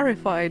been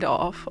terrified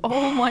of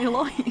all my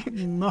life.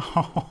 No,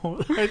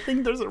 I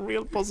think there's a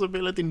real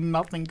possibility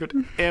nothing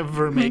could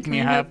ever make me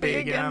happy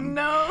again.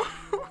 No.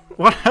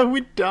 What have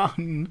we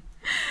done?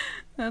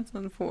 That's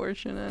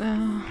unfortunate.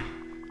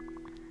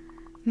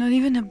 Not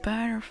even a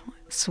butterfly.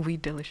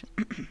 Sweet, delicious.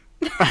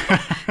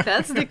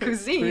 That's the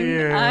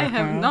cuisine I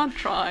have not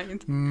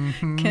tried.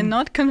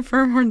 Cannot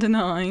confirm or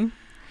deny.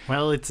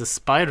 Well, it's a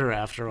spider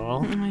after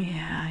all.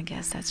 Yeah, I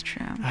guess that's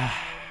true.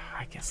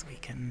 I guess we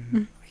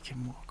can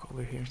walk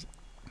over here.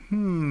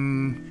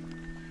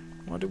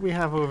 What do we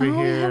have over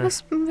here?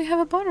 We have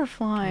a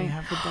butterfly. We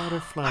have a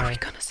butterfly. Are we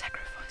gonna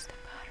sacrifice the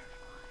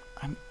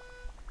butterfly?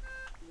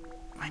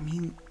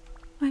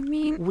 I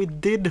mean, we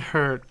did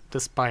hurt the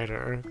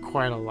spider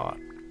quite a lot.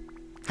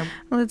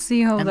 Let's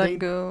see how that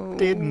goes.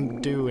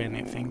 Didn't do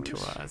anything to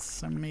us,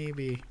 so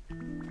maybe.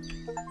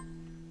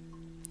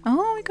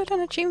 Oh, we got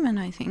an achievement,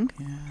 I think.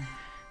 Yeah.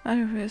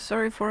 Butterfly,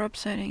 sorry for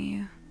upsetting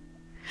you.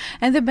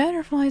 And the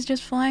butterfly is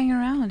just flying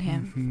around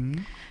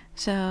him.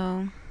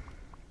 So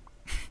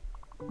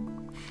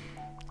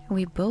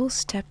we both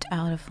stepped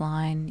out of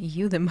line.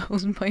 You the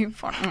most by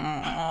far.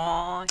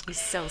 Oh, he's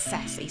so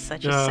sassy.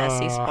 Such a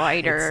sassy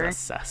spider. It's a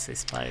sassy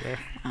spider.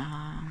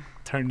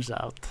 Turns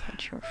out.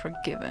 But you're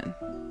forgiven.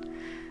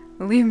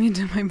 Leave me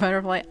to my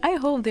butterfly. I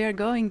hope they are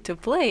going to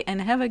play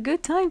and have a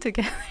good time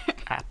together.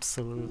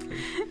 Absolutely.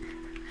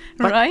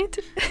 Right?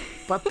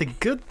 But the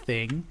good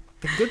thing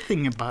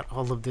about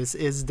all of this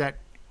is that,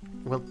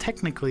 well,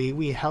 technically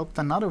we helped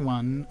another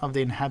one of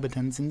the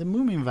inhabitants in the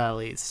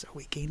Moominvalley, so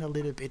we gained a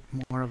little bit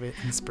more of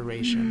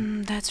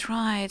inspiration. That's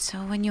right. So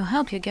when you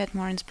help, you get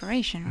more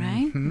inspiration,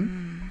 right?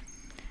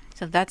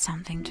 So that's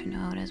something to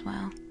note as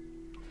well.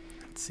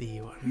 Let's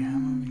see what we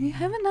have over here. You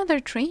have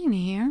another tree in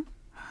here.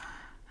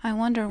 I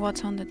wonder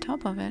what's on the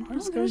top of it.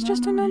 There's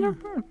just another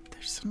bird.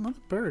 There's another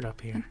bird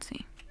up here. Let's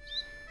see.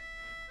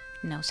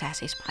 No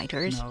sassy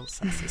spiders. No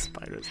sassy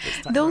spiders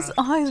this time. Those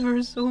eyes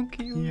were so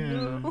cute.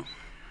 Yeah.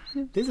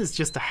 This is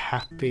just a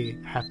happy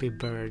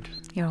bird.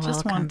 You're welcome.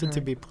 Just wanted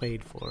to be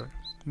played for.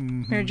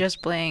 We're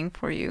just playing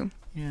for you.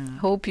 Yeah.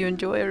 Hope you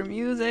enjoy our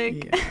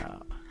music. Yeah,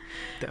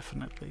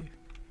 definitely.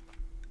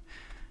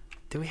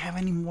 Do we have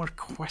any more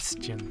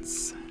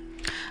questions?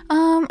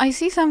 I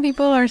see some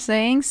people are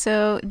saying,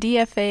 so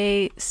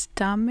DFA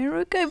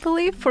Stamiruk, I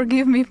believe,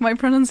 forgive me if my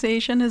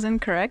pronunciation is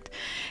incorrect.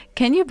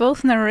 Can you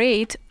both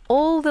narrate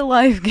all the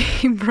live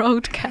game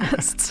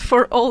broadcasts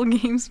for all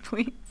games,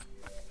 please?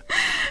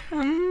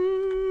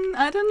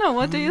 I don't know.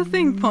 What do you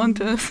think,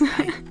 Pontus?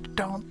 I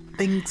don't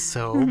think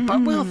so,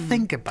 but we'll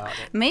think about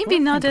it. Maybe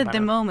not at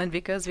the moment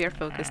because we are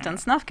focused on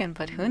Snufkin,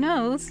 but who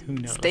knows? Who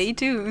knows? Stay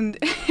tuned.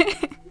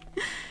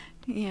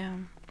 Yeah.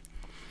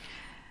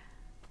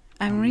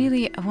 I'm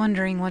really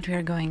wondering what we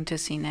are going to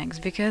see next,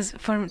 because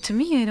to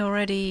me it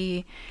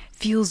already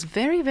feels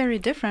very, very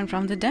different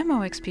from the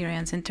demo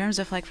experience in terms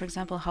of, like, for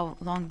example, how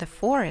long the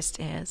forest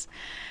is.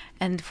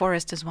 And the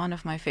forest is one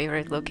of my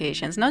favorite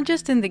locations, not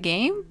just in the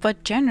game,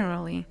 but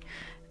generally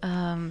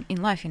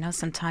in life,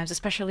 sometimes,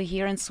 especially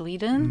here in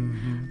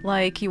Sweden,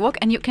 like you walk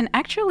and you can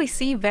actually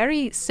see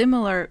very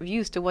similar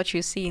views to what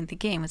you see in the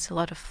game. It's a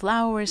lot of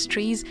flowers,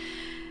 trees,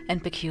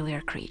 and peculiar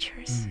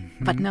creatures,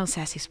 but no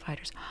sassy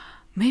spiders.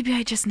 Maybe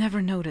I just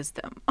never noticed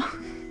them.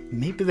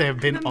 Maybe they've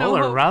been all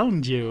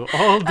around you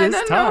all this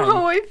time. I don't know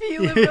how I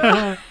feel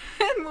about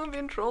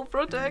Moomin Troll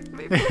Protect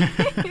me,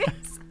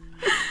 please.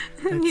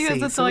 And he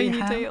has a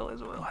tiny tail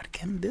as well. What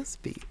can this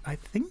be? I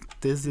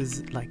think this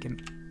is like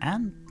an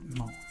ant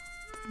moth.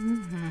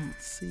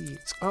 Let's see.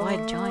 It's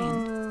quite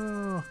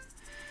giant.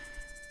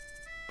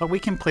 But we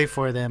can play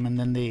for them and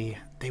then they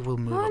will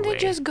move away. They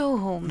just go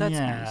home. That's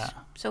nice.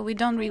 So we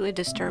don't really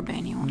disturb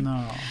anyone.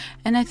 No.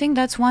 And I think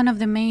that's one of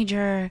the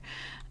major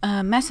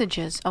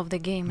messages of the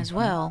game as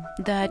well,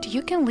 that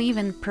you can live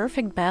in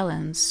perfect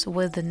balance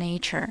with the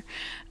nature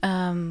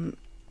and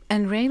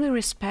really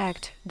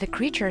respect the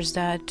creatures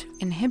that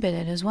inhabit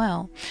it as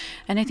well.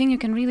 And I think you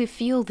can really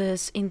feel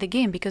this in the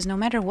game, because no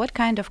matter what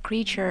kind of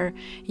creature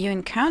you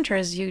encounter,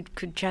 as you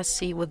could just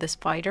see with the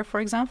spider, for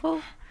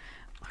example.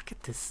 Look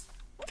at this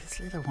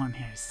little one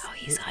here.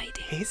 He's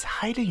hiding. He's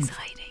hiding. He's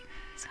hiding.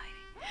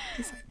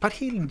 But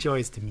he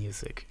enjoys the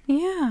music.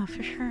 Yeah,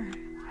 for sure.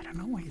 I don't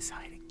know why he's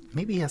hiding.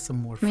 Maybe he has some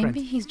more friends.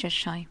 Maybe he's just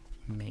shy.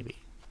 Maybe.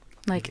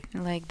 Like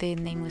the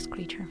nameless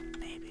creature.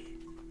 Maybe.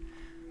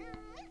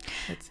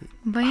 Let's see.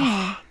 But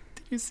yeah.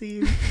 Did you see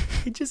him?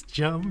 He just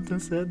jumped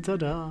and said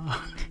ta-da.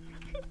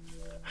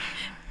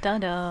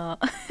 Ta-da.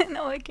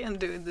 No, I can't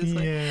do it this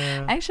way.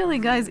 Yeah. Actually,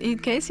 guys, in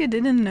case you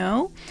didn't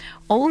know,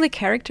 all the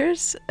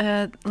characters,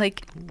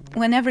 like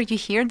whenever you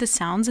hear the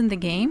sounds in the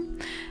game,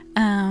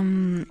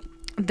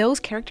 those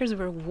characters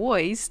were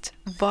voiced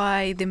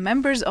by the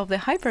members of the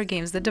Hyper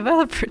Games, the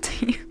developer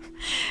team.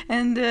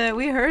 And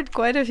we heard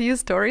quite a few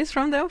stories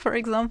from them. For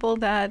example,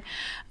 that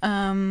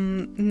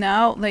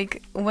now,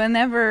 like,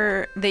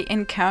 whenever they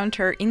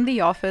encounter in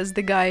the office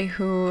the guy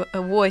who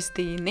voiced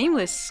the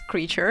nameless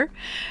creature,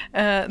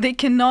 they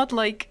cannot,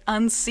 like,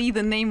 unsee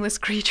the nameless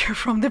creature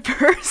from the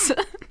person.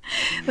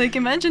 Like,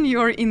 imagine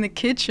you're in the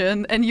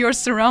kitchen and you're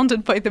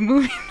surrounded by the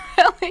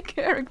Moominvalley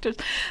characters.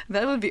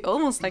 That would be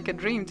almost like a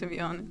dream, to be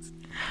honest.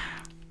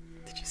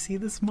 Did you see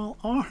the small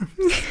arms?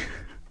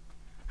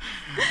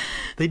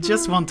 They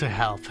just want to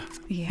help.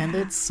 Yeah. And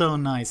it's so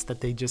nice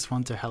that they just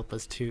want to help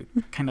us to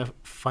kind of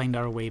find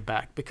our way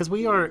back, because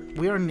we are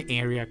in an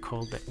area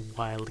called the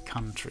Wild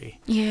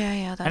Country.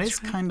 Yeah, that's and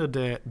it's right. kind of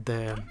the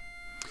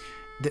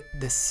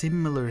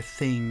similar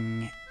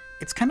thing.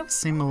 It's kind of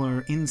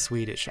similar in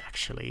Swedish,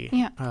 actually.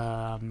 Yeah.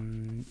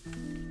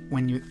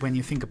 When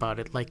you think about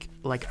it, like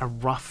a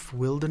rough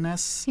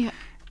wilderness. Yeah.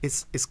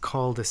 Is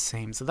called the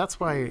same. So that's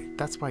why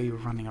you're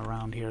running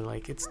around here.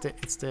 Like it's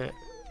the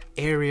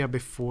area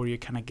before you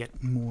kind of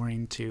get more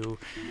into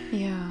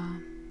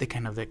the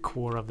kind of the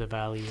core of the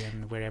valley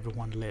and where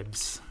everyone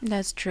lives.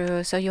 That's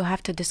true. So you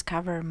have to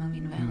discover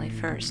Moominvalley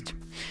first.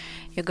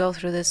 You go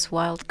through this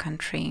wild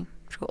country,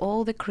 through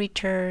all the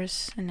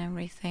creatures and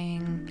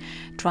everything,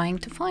 trying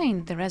to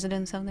find the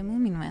residents of the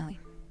Moominvalley.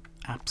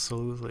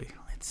 Absolutely.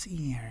 Let's see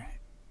here.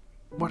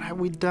 What have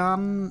we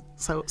done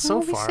so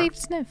We far? saved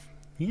Sniff.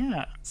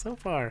 Yeah, so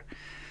far.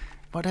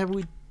 What have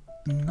we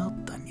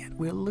not done yet?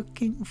 We're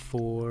looking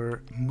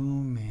for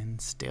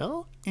Moomin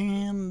still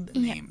and the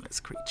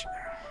nameless creature.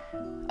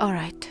 All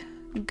right,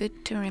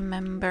 good to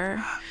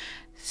remember.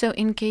 So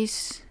in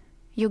case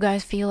you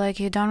guys feel like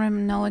you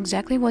don't know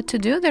exactly what to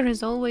do, there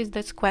is always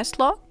this quest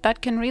log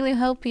that can really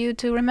help you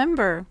to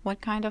remember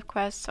what kind of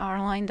quests are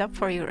lined up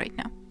for you right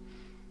now.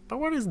 But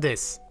what is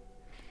this?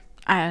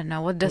 I don't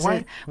know. What does why,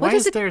 it? Why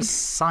is there a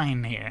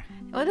sign here?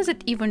 What does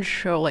it even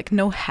show? Like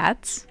no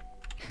hats?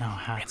 No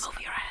hats.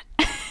 Remove your hat.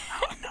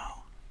 Oh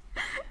no.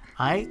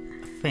 I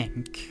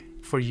think,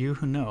 for you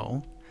who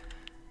know,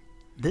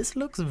 this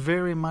looks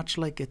very much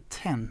like a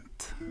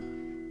tent.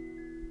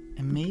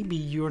 And maybe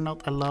you're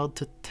not allowed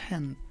to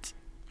tent.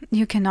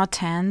 You cannot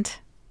tent.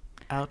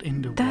 Out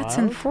in the wild? That's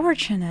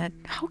unfortunate.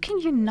 How can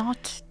you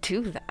not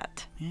do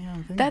that? Yeah,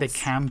 I think the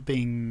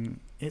camping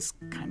is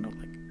kind of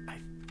like...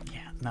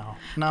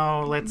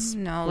 let's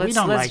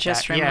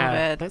just remove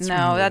it.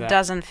 No, that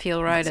doesn't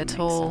feel right at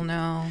all.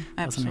 No,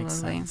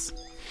 absolutely.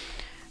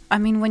 I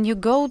mean, when you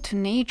go to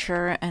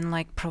nature and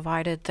like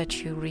provided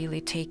that you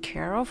really take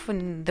care of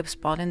in the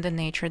spot in the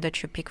nature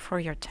that you pick for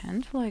your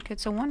tent, like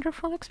it's a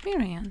wonderful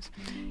experience.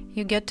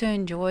 You get to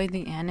enjoy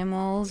the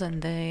animals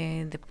and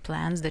the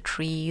plants, the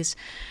trees,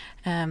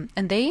 and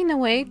they in a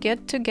way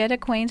get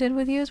acquainted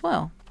with you as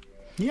well.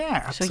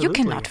 Yeah, absolutely. So you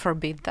cannot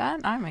forbid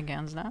that. I'm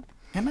against that.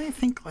 And I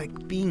think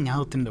like being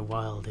out in the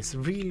wild is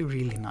really,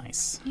 really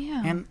nice.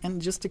 Yeah.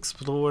 And just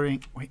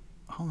exploring. Wait,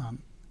 hold on.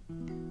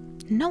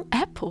 No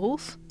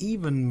apples?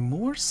 Even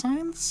more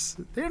signs?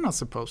 They're not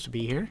supposed to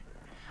be here.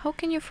 How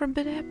can you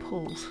forbid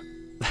apples?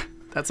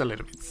 That's a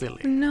little bit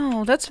silly.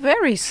 No, that's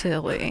very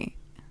silly.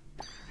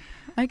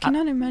 I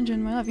cannot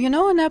imagine my life. You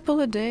know, an apple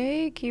a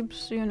day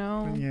keeps, you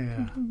know,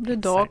 the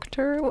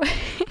doctor away.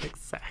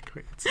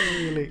 Exactly.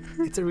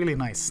 It's a really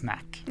nice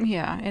snack.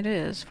 Yeah, it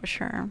is, for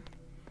sure.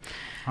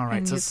 All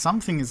right, so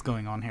something is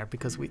going on here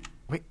because wait,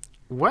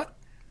 what?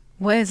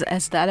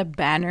 Is that a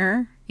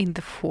banner in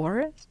the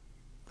forest?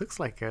 Looks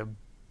like a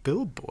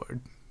billboard.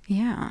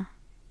 Yeah.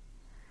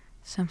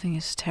 Something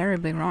is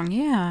terribly wrong,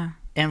 yeah.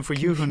 And for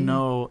you who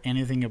know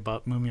anything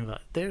about Moominvalley,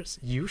 there's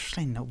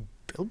usually no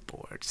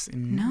billboards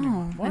in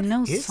No, and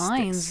no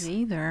signs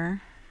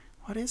either.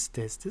 What is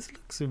this? This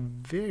looks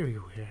very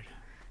weird.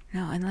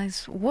 No, and like,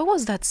 what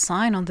was that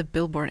sign on the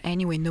billboard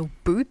anyway? No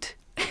boot?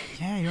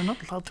 Yeah, you're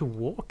not allowed to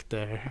walk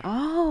there.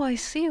 Oh, I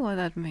see what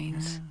that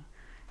means.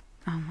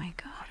 Yeah. Oh my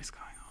god. What is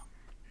going on?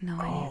 No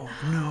idea. Oh,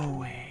 no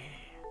way.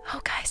 Oh,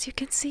 guys, you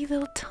can see the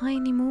little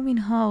tiny Moomin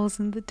house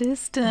in the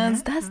distance.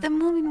 Yeah. That's the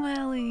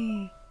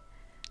Moominvalley.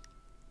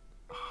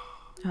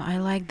 Oh, I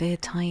like the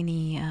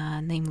tiny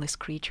nameless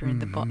creature in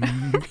the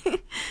bottom.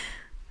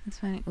 That's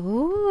funny.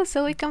 Ooh,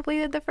 so we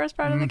completed the first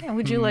part of the game.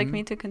 Would you like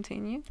me to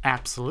continue?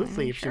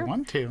 Absolutely, if you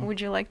want to.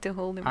 Would you like to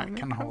hold the Moomin? I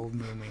can hold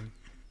Moomin.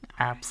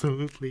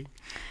 Absolutely.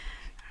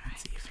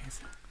 Let's see if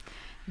he's...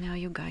 Now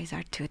you guys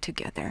are two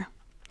together.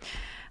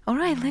 All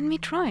right, let me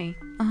try.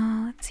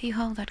 Let's see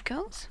how that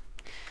goes.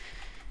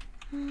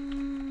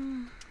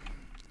 All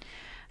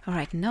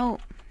right, no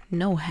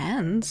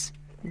hands,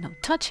 no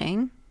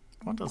touching.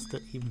 What does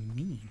that even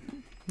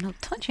mean? No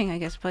touching, I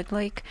guess, but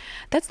like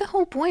that's the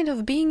whole point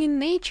of being in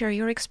nature.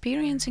 You're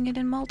experiencing it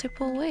in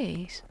multiple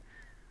ways.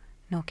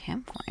 No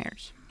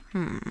campfires.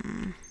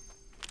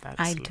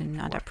 I do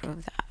not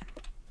approve that.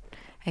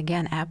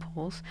 Again,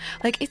 apples.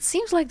 Like it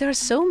seems like there are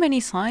so many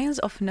signs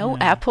of no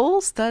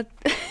apples that.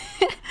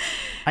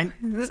 I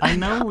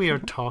know we are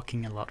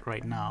talking a lot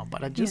right now,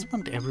 but I just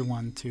want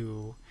everyone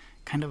to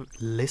kind of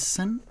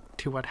listen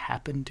to what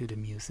happened to the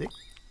music,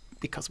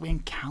 because we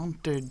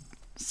encountered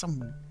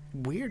some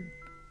weird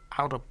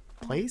out of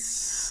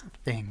place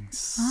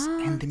things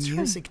and the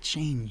music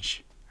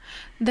change.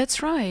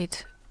 That's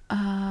right.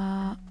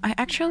 I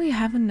actually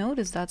haven't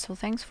noticed that, so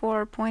thanks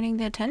for pointing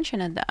the attention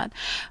at that.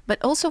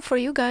 But also for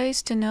you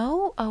guys to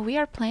know, we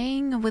are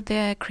playing with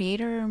the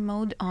creator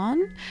mode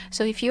on.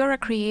 So if you're a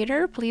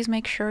creator, please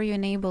make sure you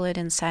enable it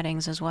in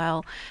settings as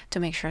well to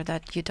make sure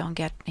that you don't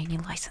get any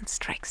license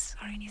strikes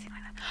or anything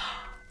like that.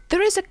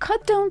 There is a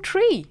cut down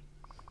tree.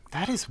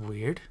 That is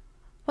weird.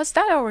 What's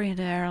that over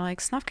there? Like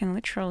Snufkin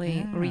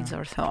literally reads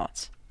our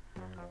thoughts.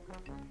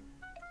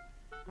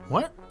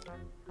 What?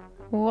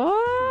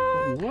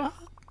 What?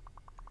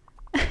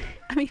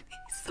 I mean,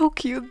 he's so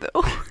cute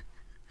though.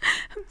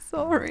 I'm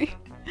sorry.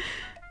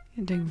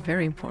 You're doing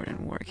very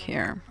important work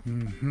here.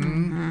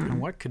 And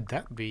what could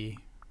that be?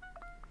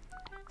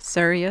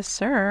 Sir, yes,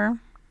 sir.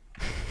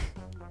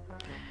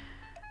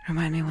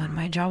 Remind me what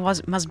my job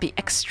was. Must be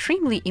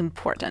extremely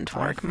important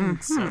work. I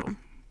think so.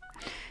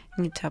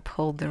 You need to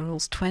uphold the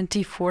rules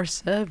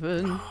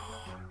 24/7.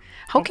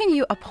 How can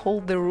you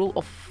uphold the rule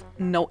of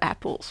no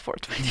apples for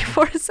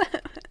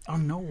 24/7? Or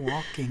no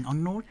walking, or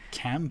no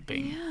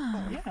camping.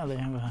 Yeah, they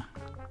have a...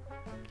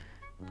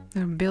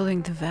 They're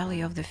building the valley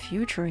of the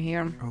future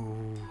here.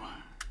 Oh.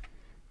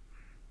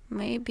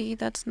 Maybe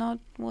that's not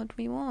what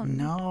we want.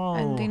 No.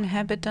 And the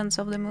inhabitants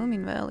of the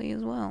Moominvalley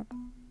as well.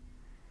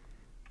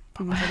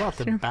 But what about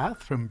the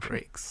bathroom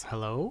breaks?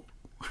 Hello?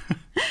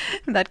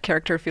 That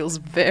character feels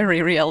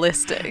very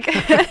realistic.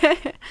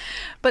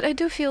 But I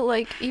do feel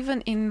like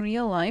even in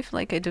real life,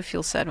 like I do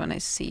feel sad when I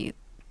see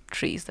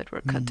trees that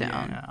were cut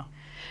down.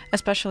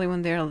 Especially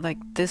when they're like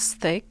this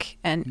thick,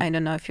 and I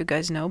don't know if you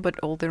guys know, but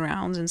all the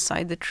rounds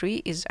inside the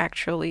tree is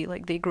actually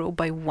like they grow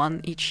by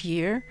one each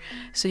year.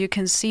 So you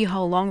can see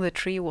how long the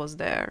tree was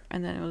there,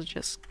 and then it was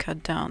just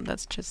cut down.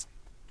 That's just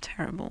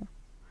terrible.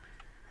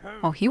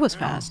 Oh, he was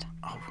fast.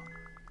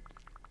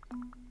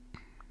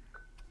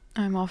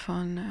 I'm off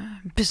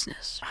on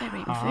business.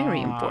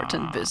 Very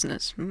important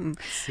business.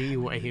 See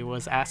why he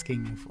was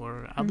asking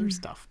for other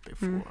stuff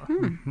before.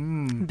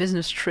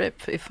 Business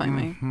trip, if I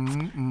may.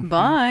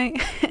 Bye.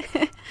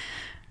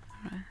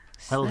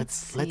 Well,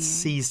 let's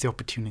seize the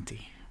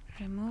opportunity.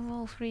 Remove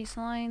all 3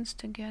 signs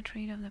to get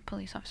rid of the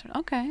police officer.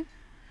 Okay.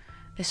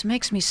 This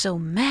makes me so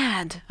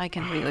mad. I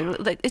can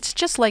really... It's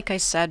just like I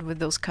said with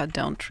those cut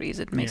down trees.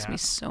 It makes me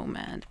so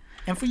mad.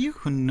 And for you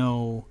who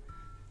know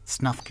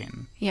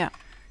Snufkin... Yeah.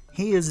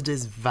 he is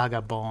this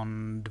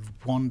vagabond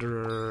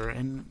wanderer,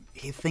 and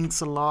he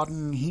thinks a lot,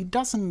 and he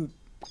doesn't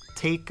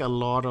take a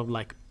lot of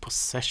like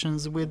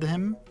possessions with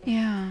him.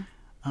 Yeah.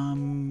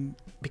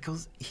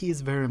 Because he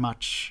is very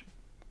much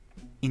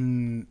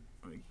in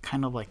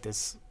kind of like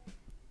this,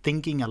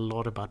 thinking a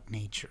lot about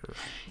nature.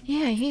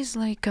 Yeah, he's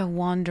like a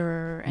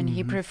wanderer, and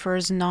he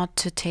prefers not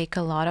to take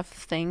a lot of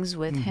things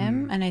with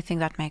him, and I think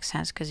that makes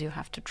sense because you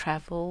have to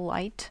travel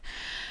light.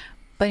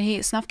 But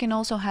Snufkin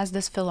also has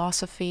this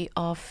philosophy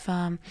of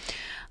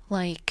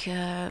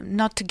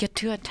not to get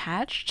too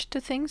attached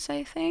to things,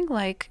 I think.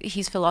 Like,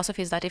 his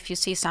philosophy is that if you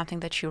see something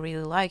that you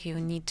really like, you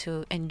need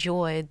to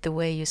enjoy it the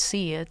way you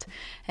see it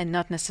and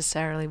not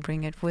necessarily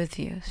bring it with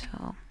you.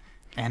 So.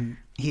 And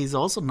he's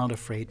also not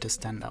afraid to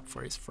stand up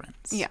for his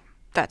friends. Yeah,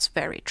 that's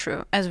very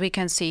true. As we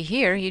can see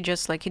here, he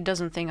just he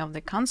doesn't think of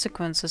the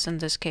consequences in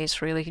this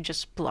case, really. He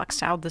just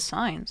plucks out the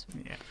signs.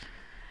 Yeah.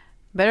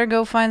 Better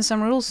go find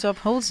some rules to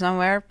uphold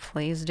somewhere.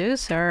 Please do,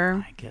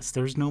 sir. I guess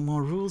there's no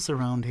more rules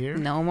around here.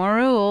 No more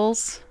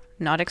rules.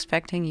 Not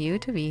expecting you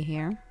to be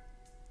here.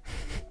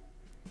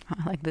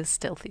 I like this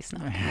stealthy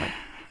Snufkin.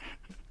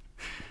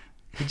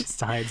 He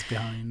just hides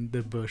behind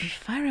the bush.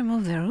 If I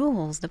remove the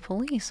rules, the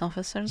police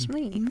officers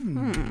leave.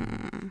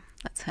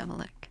 Let's have a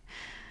look.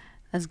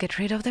 Let's get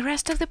rid of the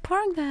rest of the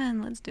park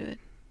then. Let's do it.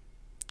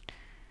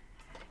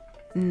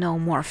 No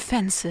more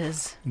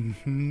fences.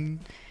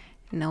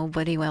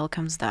 Nobody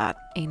welcomes that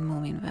in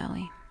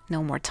Moominvalley.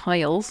 No more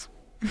tiles.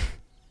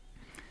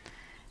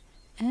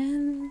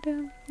 And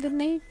the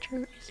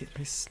nature is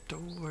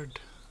restored.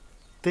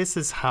 This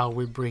is how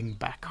we bring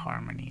back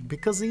harmony.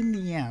 Because in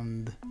the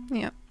end,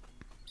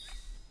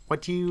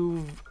 what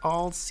you've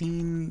all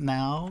seen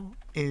now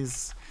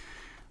is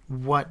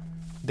what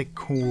the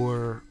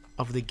core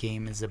of the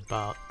game is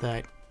about.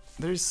 That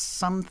there's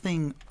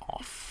something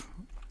off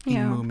in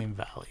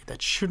Moominvalley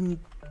that shouldn't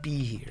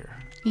be here.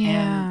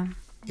 Yeah. And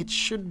it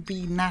should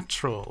be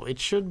natural. It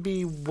should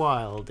be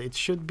wild. It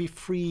should be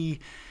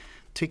free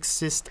to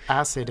exist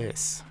as it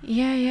is.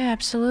 Yeah,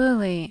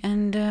 absolutely.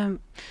 And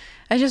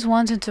I just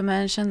wanted to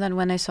mention that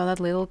when I saw that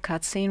little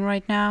cutscene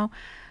right now,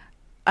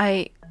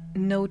 I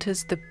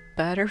noticed the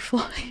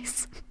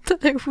butterflies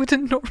that I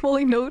wouldn't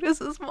normally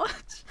notice as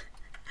much.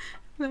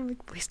 And I'm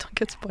like, please don't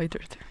get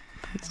spidered.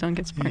 Please don't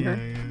get spidered.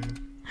 Yeah.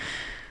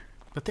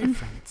 But they're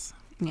friends.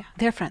 Yeah,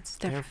 they're friends.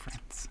 They're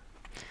friends.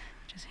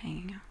 Just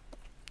hanging out.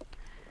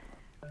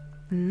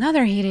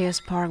 Another hideous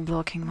park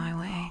blocking my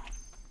way.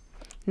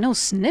 No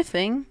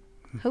sniffing.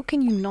 How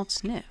can you not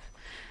sniff?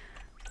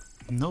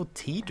 No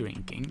tea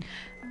drinking.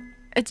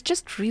 It's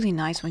just really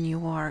nice when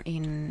you are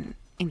in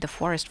the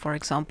forest, for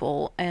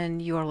example,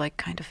 and you are like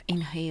kind of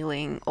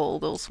inhaling all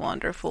those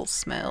wonderful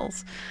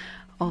smells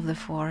of the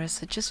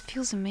forest. It just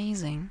feels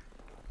amazing.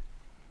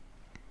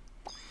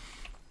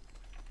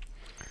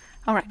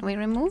 All right, we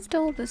removed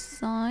all the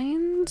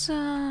signs.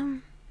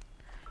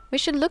 We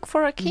should look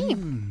for a key.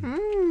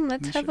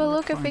 Let's have a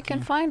look if we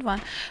can find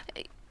one.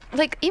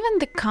 Like, even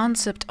the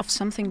concept of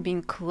something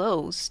being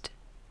closed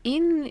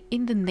in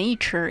the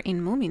nature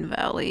in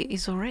Moominvalley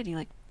is already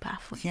like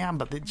baffling. Yeah,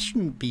 but there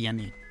shouldn't be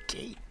any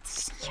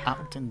gates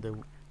out in the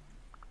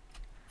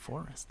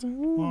forest.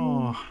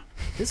 Oh,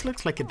 this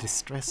looks like a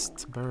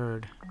distressed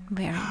bird.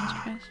 Very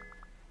distressed.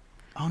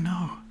 Oh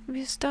no.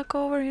 We're stuck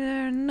over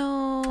there.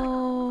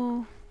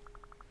 No.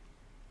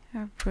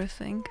 Oh, poor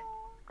thing.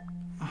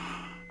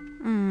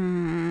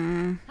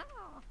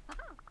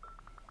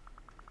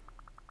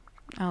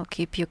 I'll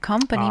keep you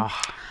company.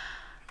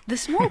 The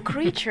small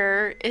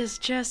creature is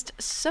just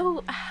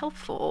so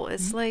helpful.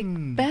 It's like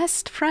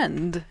best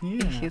friend,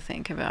 if you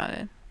think about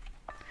it.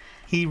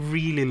 He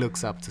really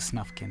looks up to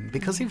Snufkin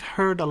because you've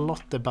heard a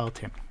lot about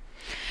him.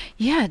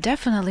 Yeah,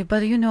 definitely.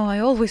 But you know, I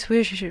always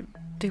wish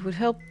they would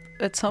help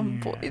at some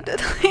point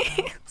at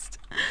least.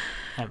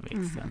 That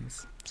makes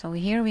sense. So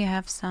here we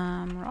have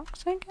some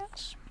rocks, I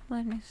guess.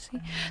 Let me see.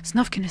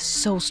 Snufkin is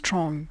so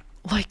strong.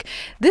 Like,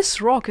 this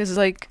rock is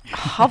like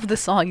half the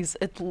size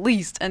at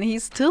least, and he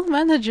still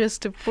manages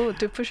to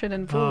push it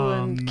and pull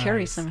and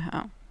carry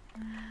somehow.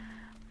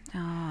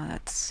 Oh,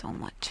 that's so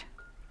much.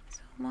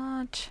 So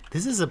much.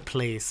 This is a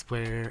place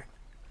where,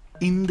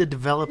 in the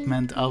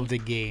development of the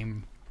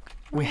game,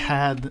 we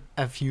had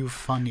a few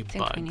funny bugs.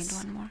 I think we need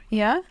one more.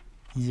 Yeah?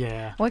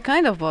 Yeah. What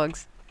kind of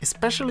bugs?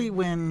 Especially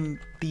when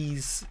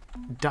these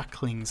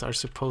ducklings are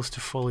supposed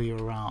to follow you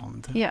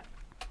around. Yeah.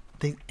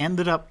 They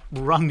ended up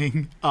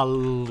running a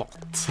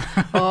lot.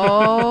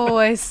 Oh,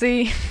 I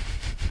see.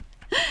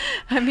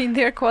 I mean,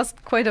 they're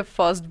quite a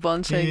fast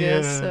bunch, I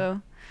guess.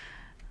 So,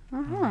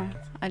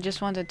 I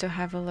just wanted to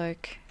have a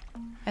look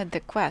at the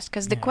quest,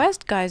 because the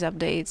quest guys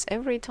updates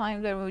every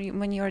time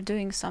when you are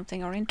doing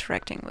something or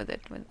interacting with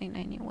it in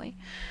any way.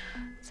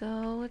 So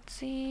let's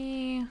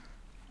see,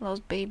 those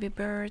baby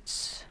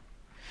birds.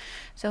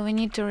 So we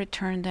need to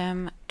return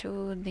them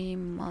to the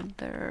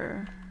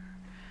mother.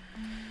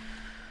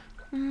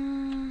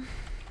 I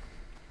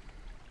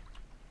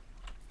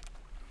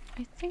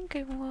think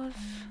it was...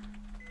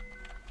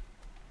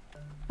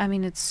 I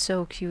mean, it's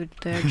so cute.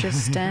 They're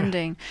just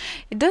standing.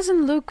 It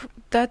doesn't look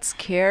that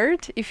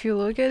scared if you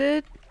look at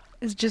it.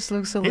 It just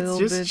looks a little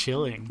bit... It's just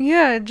chilling.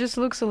 Yeah, it just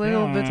looks a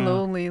little bit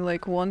lonely,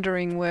 like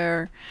wondering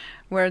where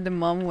the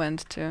mom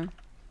went to.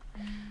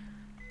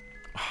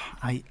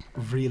 I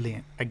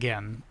really,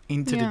 again,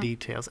 into the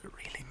details, I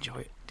really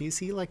enjoy it. Do you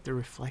see like the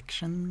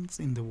reflections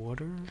in the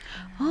water?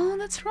 Oh,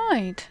 that's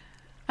right.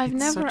 I've It's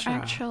never such a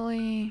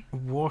actually...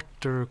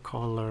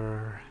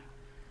 watercolor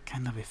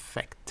kind of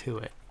effect to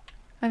it.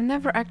 I've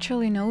never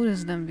actually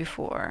noticed them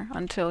before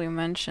until you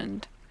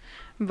mentioned.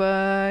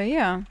 But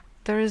yeah,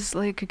 there is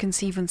like, you can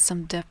see even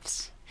some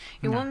depths.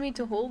 You want me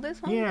to hold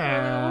this one?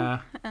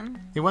 Yeah.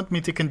 You want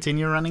me to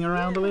continue running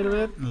around a little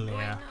bit?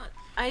 Yeah.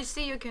 I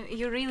see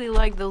you really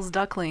like those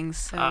ducklings,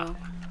 so...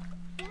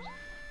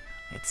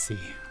 Let's see.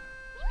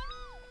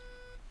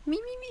 Me.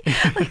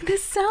 Like the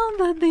sound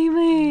that they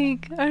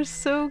make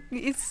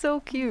it's so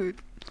cute.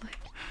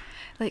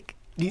 Like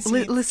do you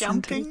see it listen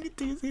jumping?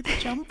 Do you see it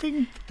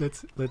jumping?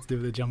 Let's do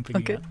the jumping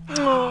again.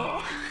 Oh.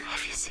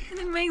 Have you seen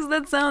It makes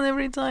that sound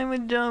every time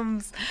it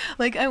jumps.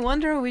 Like, I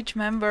wonder which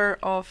member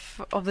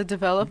of the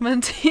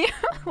development team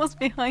was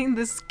behind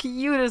this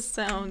cutest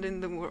sound in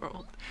the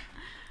world.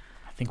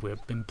 I think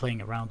we've been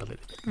playing around a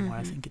little bit more.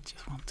 I think it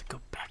just wants to go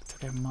back to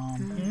their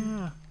mom.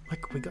 Yeah,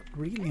 like we got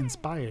really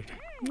inspired.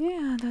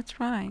 Yeah, that's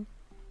right.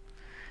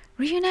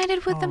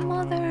 Reunited with the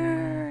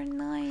mother.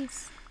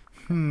 Nice.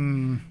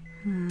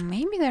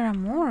 Maybe there are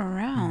more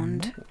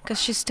around,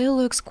 because she still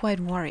looks quite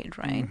worried,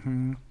 right?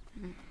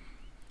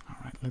 All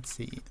right, let's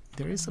see.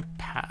 There is a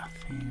path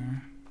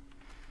here.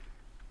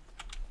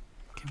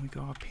 Can we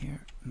go up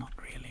here? Not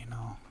really,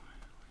 no.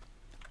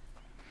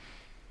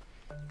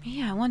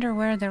 Yeah, I wonder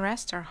where the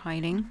rest are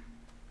hiding.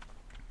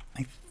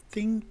 I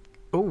think...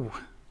 Oh,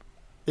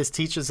 this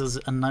teaches us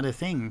another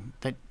thing,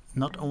 that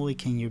not only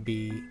can you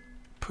be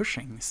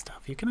pushing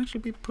stuff, you can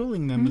actually be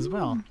pulling them as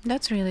well.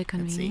 That's really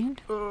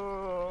convenient.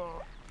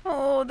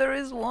 Oh, there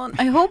is one.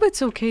 I hope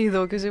it's okay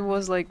though, because it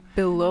was like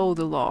below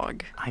the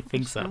log. I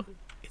think so.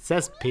 It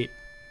says Pete.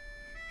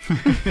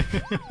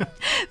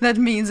 That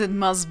means it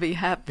must be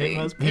happy.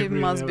 It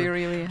must be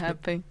really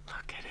happy.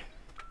 Look at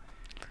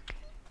it.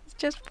 It's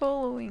just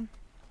following.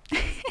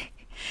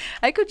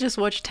 I could just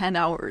watch 10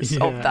 hours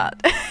of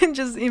that.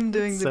 Just him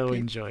doing the so peep.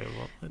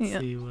 enjoyable. Let's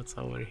see what's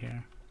over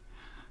here.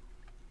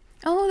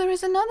 Oh, there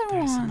is another one.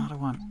 There's another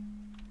one.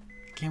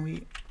 Can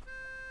we...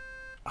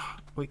 Oh,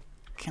 we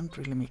can't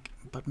really make...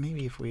 But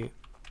maybe if we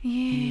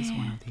use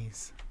one of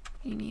these.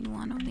 You need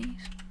one of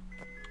these.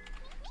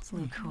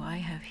 Look who I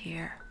have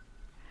here.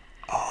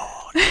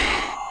 Oh,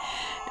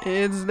 no.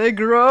 It's the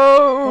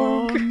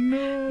Grog. Oh,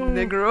 no.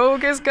 The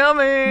Grog is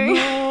coming.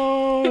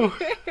 No.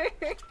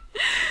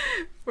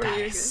 That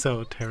is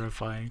so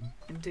terrifying.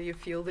 Do you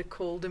feel the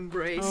cold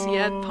embrace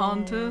yet,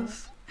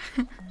 Pontus?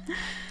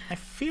 I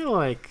feel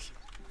like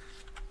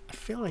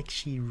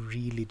she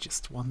really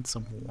just wants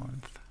some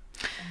warmth.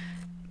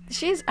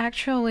 She's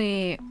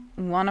actually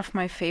one of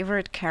my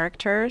favorite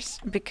characters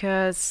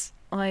because,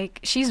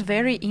 like, she's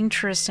very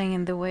interesting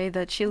in the way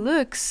that she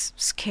looks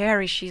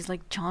scary. She's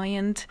like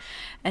giant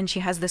and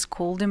she has this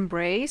cold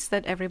embrace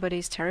that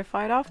everybody's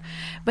terrified of.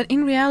 But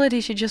in reality,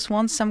 she just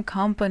wants some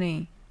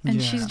company. And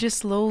she's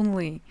just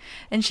lonely.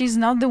 And she's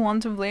not the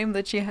one to blame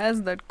that she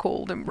has that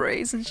cold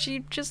embrace. And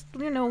she just,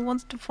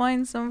 wants to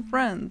find some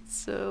friends.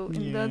 So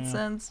in that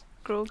sense,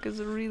 Croak is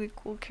a really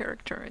cool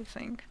character, I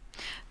think.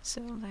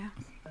 So, yeah.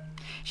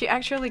 She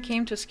actually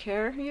came to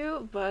scare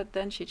you, but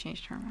then she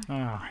changed her mind. Oh,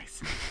 I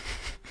see.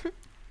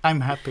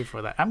 I'm happy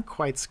for that. I'm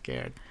quite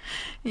scared.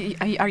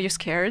 Are you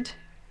scared?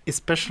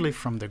 Especially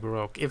from the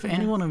Grok. If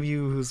any one of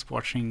you who's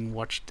watched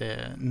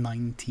the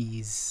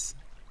 90s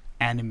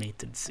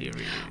animated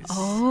series.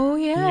 Oh,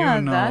 yeah,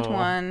 that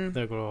one.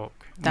 The Grok.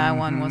 That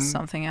one was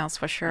something else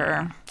for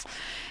sure.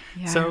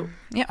 Yeah. So,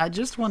 I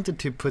just wanted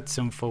to put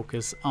some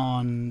focus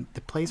on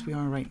the place we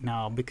are right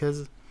now,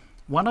 because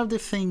one of the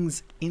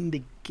things in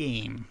the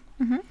game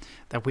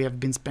that we have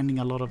been spending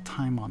a lot of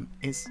time on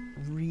is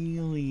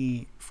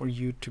really for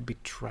you to be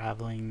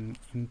traveling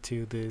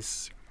into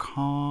this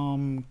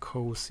calm,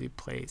 cozy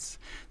place.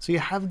 So you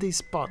have these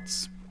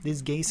spots,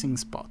 these gazing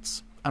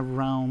spots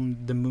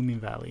around the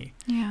Moominvalley,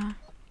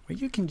 where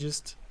you can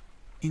just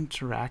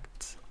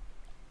interact,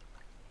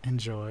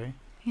 enjoy.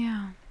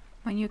 Yeah,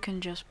 when you can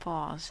just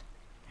pause.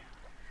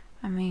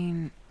 I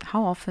mean,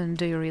 how often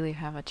do you really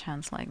have a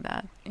chance like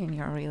that in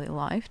your really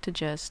life to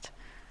just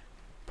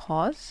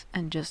pause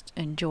and just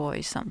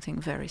enjoy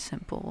something very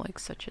simple, like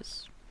such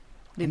as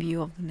the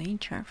view of the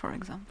nature, for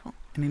example?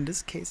 And in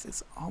this case,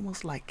 it's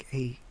almost like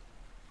a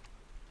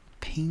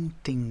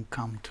painting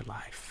come to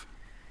life.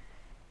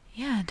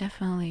 Yeah,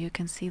 definitely. You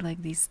can see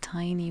like these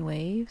tiny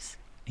waves.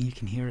 And you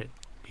can hear it.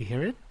 You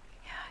hear it?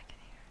 Yeah, I can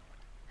hear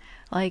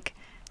it. Like,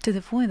 to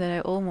the point that I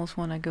almost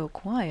want to go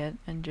quiet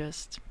and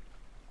just...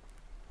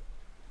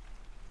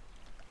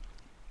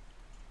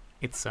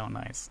 It's so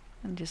nice.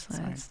 And just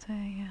let it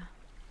stay,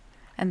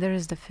 And there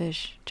is the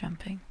fish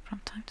jumping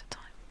from time to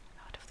time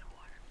out of the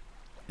water.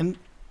 And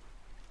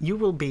you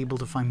will be able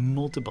to find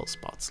multiple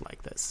spots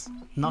like this,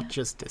 not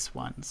just this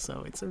one.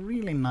 So it's a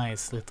really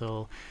nice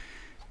little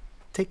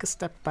take a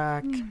step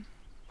back.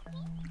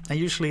 I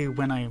usually,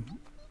 when I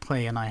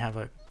play and I have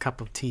a cup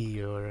of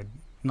tea or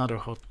another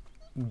hot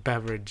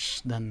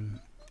beverage, then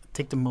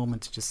take the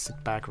moment to just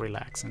sit back,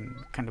 relax, and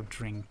kind of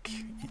drink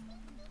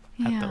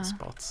at those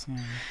spots.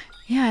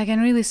 Yeah, I can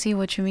really see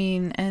what you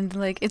mean. And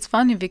like, it's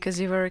funny because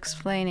you were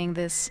explaining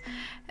this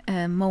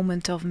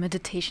moment of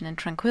meditation and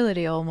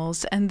tranquility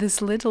almost, and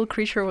this little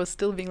creature was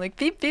still being like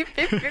beep beep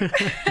beep beep.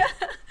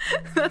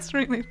 That's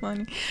really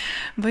funny.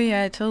 But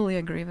yeah, I totally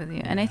agree with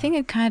you. And I think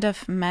it kind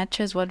of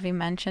matches what we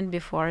mentioned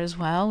before as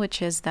well,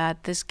 which is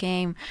that this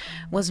game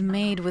was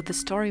made with the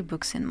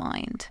storybooks in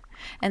mind.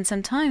 And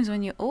sometimes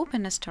when you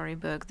open a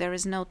storybook, there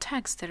is no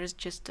text, there is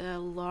just a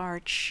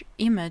large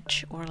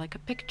image or like a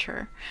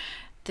picture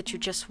that you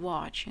just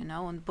watch, you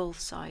know, on both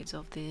sides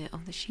of the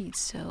sheets.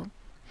 So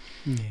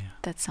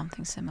that's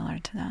something similar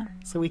to that.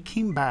 So we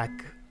came back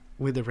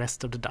with the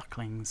rest of the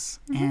ducklings,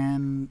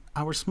 and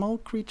our small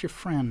creature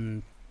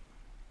friend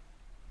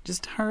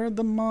just heard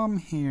the mom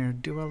here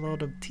do a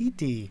lot of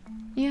tee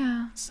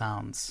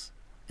sounds,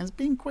 and is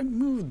being quite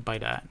moved by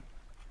that.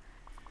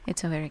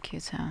 It's a very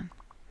cute sound.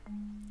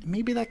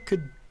 Maybe that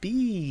could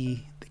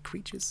be the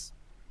creature's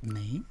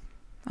name?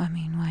 I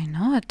mean, why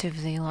not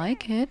if they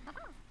like it?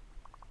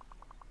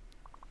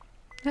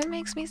 That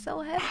makes me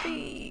so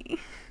happy.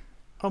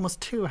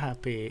 Almost too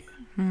happy.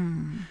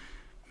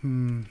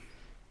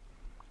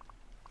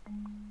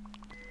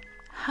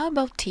 How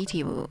about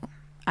Titi-Woo?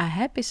 A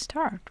happy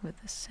start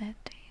with a sad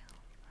tail.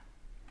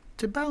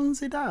 To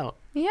balance it out.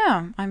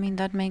 Yeah, I mean,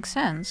 that makes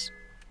sense.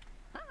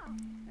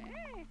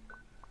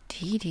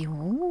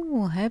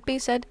 Titi-Woo, happy,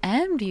 sad,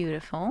 and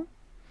beautiful.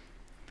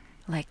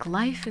 Like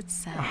life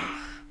itself.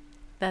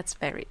 That's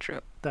very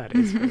true. That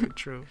is very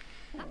true.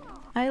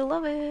 I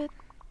love it.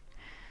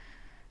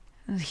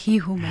 He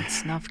who met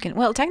Snufkin.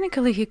 Well,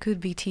 technically he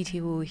could be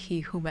Titi-Woo,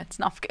 he who met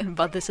Snufkin,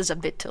 but this is a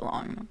bit too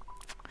long.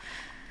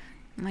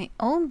 My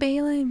own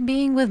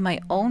being with my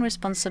own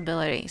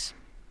responsibilities.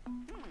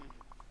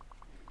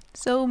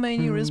 So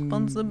many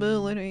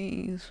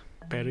responsibilities.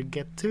 Better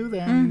get to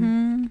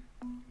them.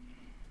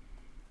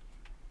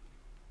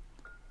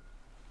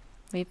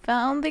 We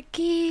found the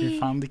key. We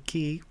found the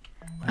key.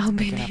 I'll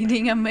be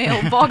needing a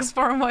mailbox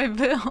for my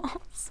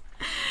bills.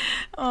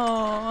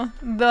 Oh,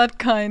 that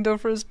kind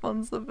of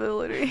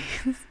responsibility.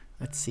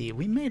 Let's see.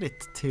 We made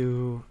it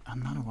to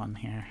another one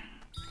here.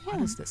 Yeah.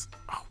 What is this?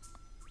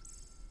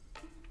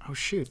 Oh,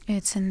 shoot.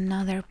 It's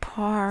another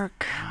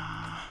park.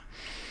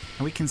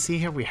 And we can see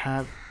here we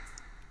have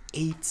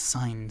 8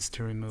 signs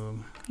to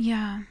remove.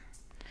 Yeah.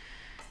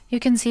 You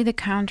can see the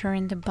counter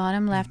in the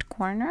bottom left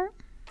corner.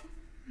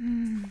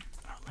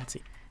 Let's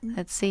see.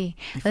 Let's see.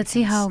 Let's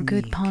see how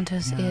good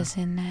Pontus is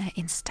in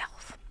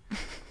stealth.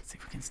 Let's see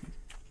if we can sneak.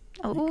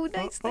 Oh,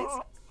 nice.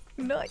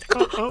 Nice.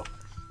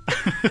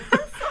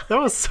 That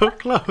was so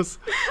close.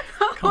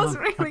 That was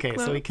really okay,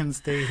 close. so we can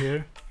stay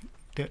here.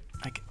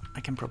 I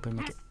can probably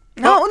make it.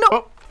 No.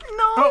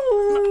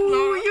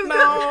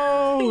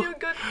 You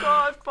got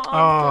caught,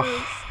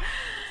 Pontus.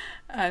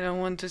 I don't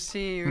want to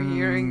see you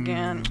here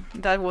again.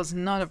 That was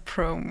not a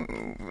pro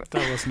move.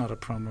 That was not a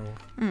pro move.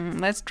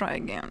 Let's try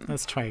again.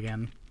 Let's try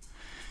again.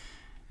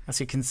 As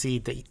you can see,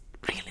 they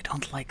really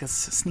don't like us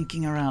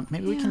sneaking around.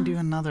 Maybe we can do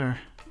another.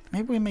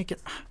 Maybe we make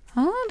it.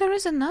 Oh, there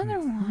is another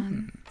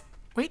one.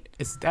 Wait,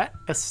 is that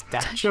a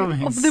statue of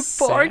himself? Of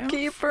the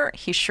barkeeper?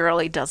 He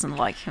surely doesn't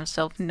like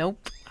himself.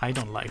 Nope. I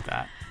don't like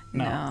that.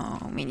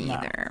 No, me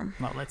neither.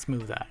 No, let's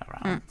move that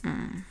around.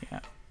 Yeah.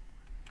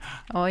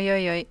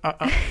 Oi.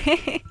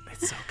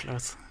 It's so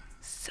close.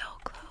 So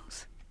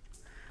close.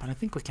 But I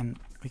think we can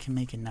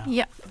make it now.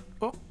 Yeah.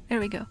 Oh, there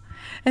we go.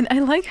 And I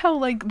like how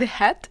like the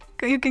hat,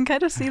 you can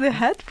kind of see the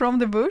hat from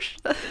the bush.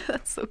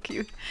 That's so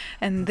cute.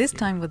 And this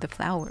time with the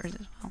flowers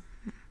as well.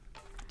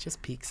 It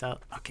just peeks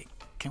out. Okay,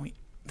 can we?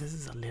 This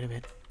is a little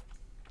bit.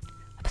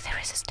 But there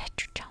is a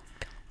statue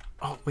jump.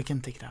 Oh, we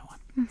can take that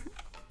one.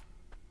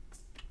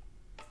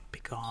 Be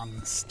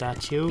gone,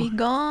 statue. Be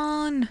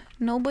gone.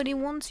 Nobody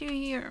wants you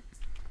here.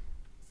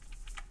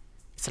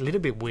 It's a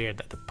little bit weird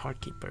that the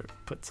parkkeeper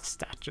puts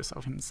statues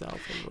of himself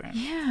everywhere.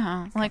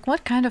 Yeah, like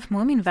what kind of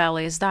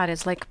Moominvalley is that?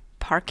 It's like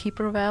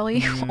Parkkeeper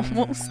Valley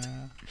almost.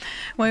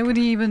 Why would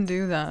he even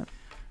do that?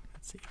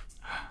 Let's see.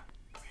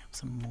 We have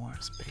some more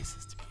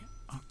spaces to be.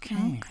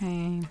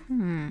 Okay.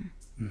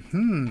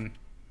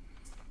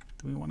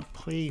 Do we want to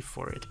play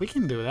for it? We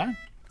can do that.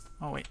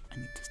 Oh wait, I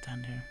need to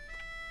stand here.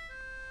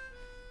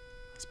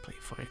 Let's play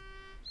for it.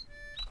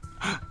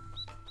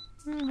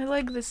 I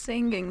like the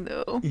singing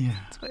though. Yeah.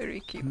 It's very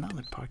cute. Now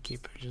the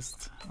parkkeeper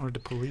or the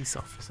police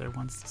officer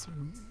wants to sort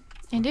of...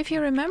 And if you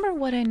remember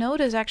what I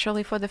noticed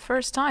actually for the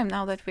first time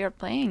now that we are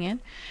playing it,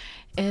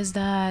 is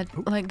that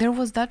like there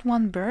was that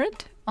one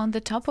bird on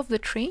the top of the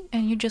tree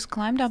and you just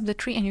climbed up the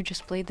tree and you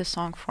just played the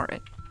song for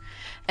it.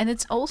 And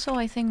it's also,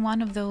 I think,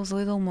 one of those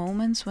little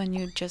moments when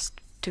you just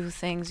do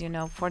things, you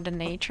know, for the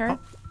nature.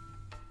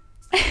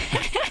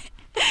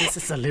 This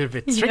is a little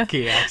bit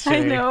tricky, actually.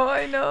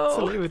 I know. It's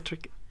a little bit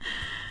tricky.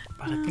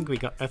 But I think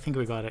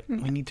we got it.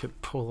 We need to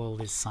pull all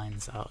these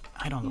signs out.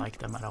 I don't like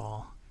them at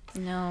all.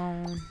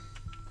 No.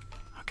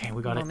 Okay,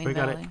 we got it. We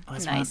got it.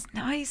 Let's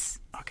Nice.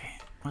 Okay,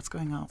 what's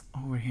going on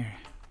over here?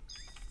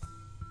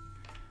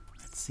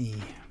 Let's see.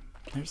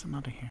 There's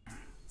another here.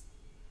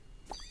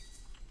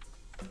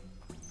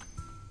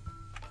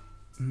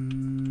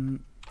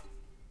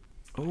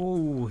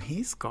 Oh,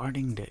 he's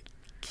guarding the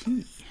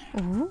key.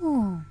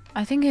 Ooh,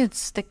 I think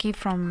it's the key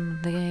from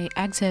the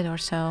exit or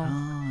so.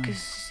 Oh,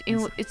 Because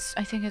it's,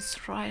 I think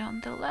it's right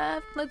on the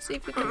left. Let's see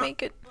if we can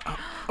make it.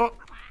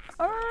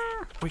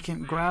 We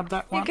can grab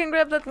that one. You can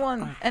grab that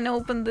one and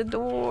open the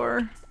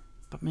door.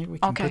 But maybe we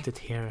can put it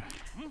here.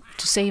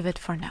 To save it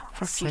for now,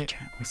 for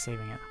future. We're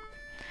saving it.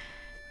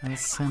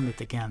 Let's send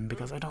it again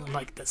because I don't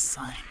like this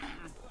sign.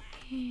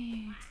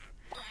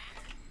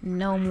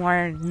 No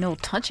more no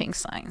touching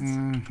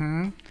signs.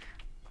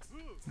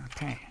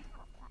 Okay,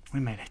 we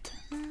made it.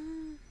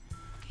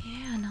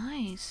 Yeah,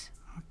 nice.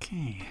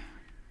 Okay.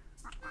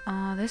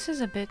 This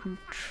is a bit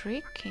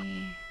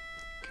tricky.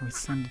 Can we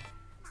send it?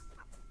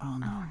 Oh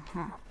no.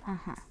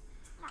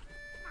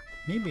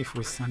 Maybe if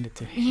we send it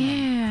to him.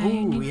 Yeah.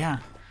 Oh yeah.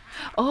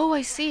 Oh,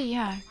 I see.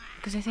 Yeah,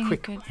 because I think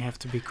Quick. you could. You have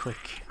to be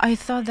quick. I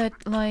thought that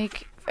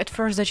like at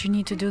first that you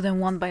need to do them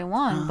one by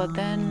one, but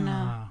then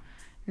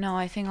no.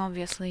 I think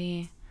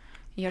obviously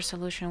your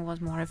solution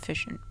was more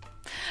efficient.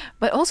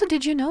 But also,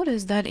 did you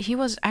notice that he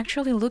was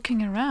actually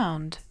looking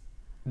around?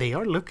 They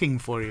are looking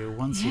for you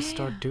once you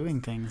start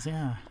doing things,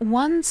 yeah.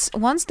 Once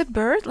the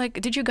bird,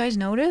 like, did you guys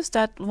notice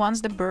that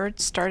once the bird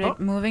started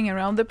moving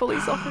around the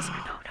police officer?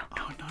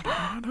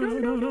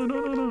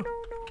 No.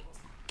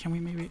 Can we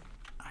maybe...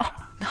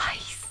 Oh,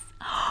 nice.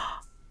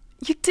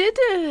 You did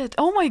it.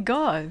 Oh my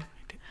god.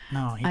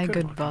 No, I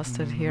got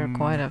busted here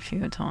quite a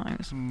few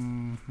times.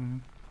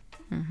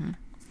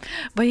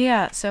 But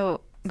yeah,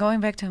 so going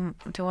back to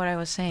what I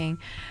was saying,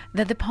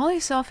 that the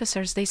police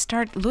officers, they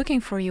start looking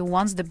for you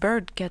once the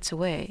bird gets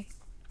away,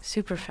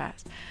 super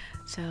fast.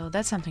 So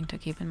that's something to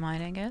keep in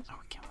mind, I guess. Oh,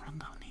 we can run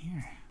down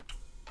here.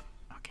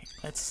 Okay,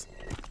 let's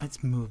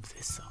move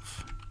this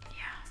off.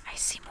 Yeah, I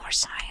see more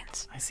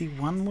signs. I see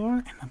one more,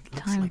 and it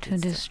looks Time like to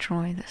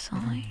destroy the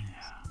sign.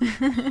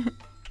 Yeah.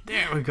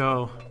 There we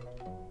go.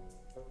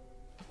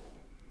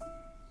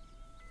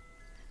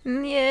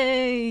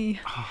 Yay!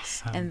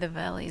 Awesome. And the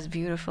valley is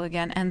beautiful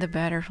again, and the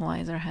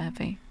butterflies are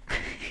happy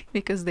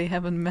because they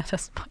haven't met a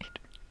spider.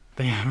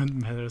 They haven't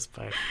met a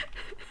spider.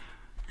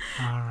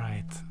 All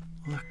right,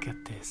 look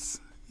at this.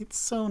 It's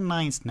so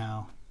nice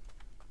now.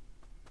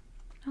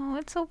 Oh,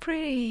 it's so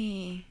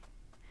pretty.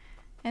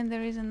 And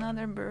there is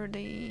another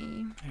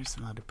birdie. There's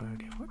another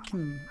birdie. What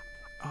can...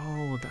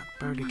 Oh, that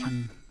birdie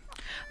can...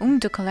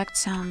 To collect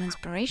some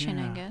inspiration,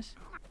 I guess.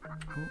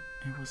 Oh,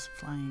 it was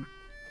flying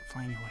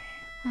away.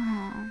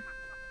 Oh,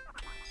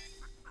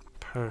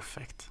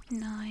 perfect.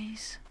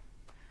 Nice.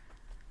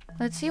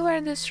 Let's see where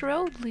this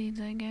road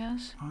leads, I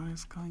guess. What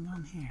is going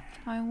on here?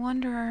 I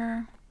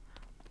wonder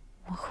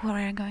who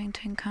we're going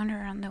to encounter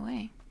on the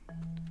way.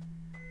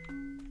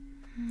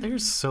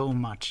 There's so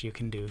much you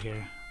can do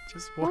here.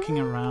 Just walking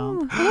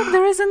around. Look,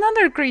 there is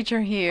another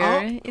creature here.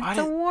 Oh, it's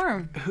a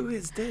worm. Who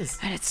is this?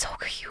 And it's so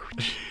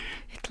huge.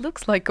 It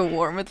looks like a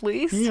worm, at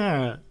least.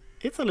 Yeah,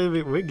 it's a little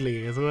bit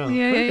wiggly as well.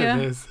 Yeah, Look at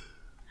this.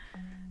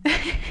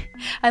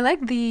 I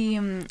like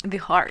the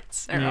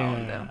hearts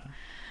around them.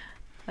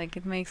 Like,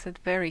 it makes it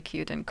very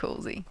cute and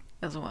cozy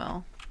as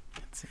well.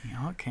 Let's see.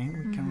 Okay,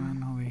 we can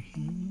run over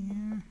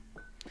here.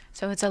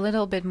 So it's a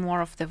little bit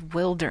more of the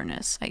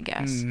wilderness, I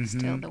guess.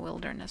 Still the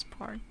wilderness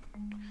part.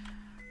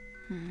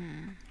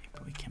 Maybe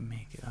we can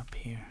make it up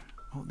here.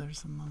 Oh,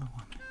 there's another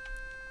one.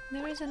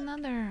 There is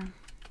another.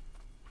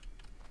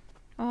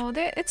 Oh,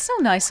 it's so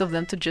nice of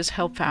them to just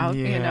help out,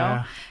 you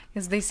know?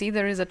 Because they see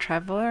there is a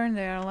traveler and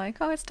they're like,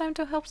 oh, it's time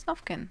to help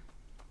Snufkin.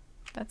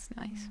 That's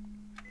nice.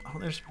 Oh,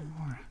 there's one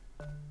more.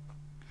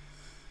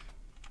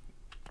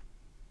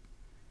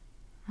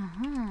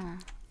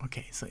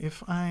 Okay, so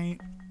if I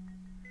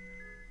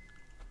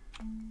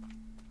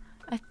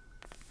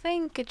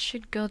think it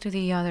should go to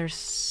the other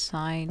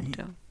side of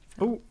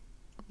the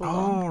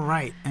oh,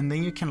 right. And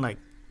then you can, like,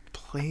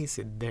 place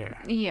it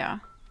there. Yeah.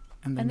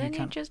 And then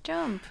you just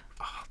jump.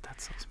 Oh,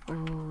 that's so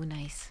smart. Oh,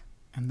 nice.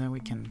 And then we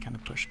can kind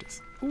of push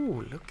this.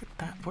 Ooh, look at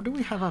that. What do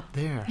we have up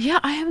there? Yeah,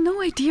 I have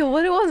no idea.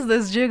 What was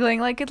this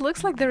jiggling? Like, it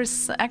looks like there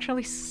is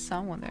actually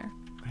someone there.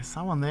 There's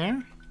someone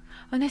there?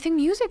 And I think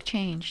music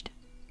changed.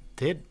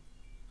 Did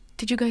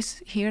you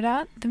guys hear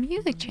that? The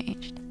music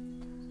changed.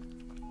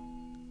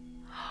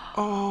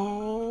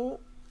 Oh.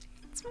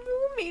 It's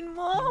Moomin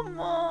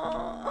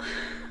Mama.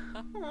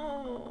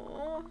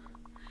 Oh.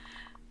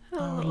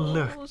 Oh,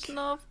 look.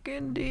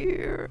 Snufkin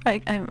dear.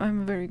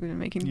 I'm very good at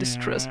making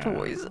distressed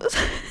voices.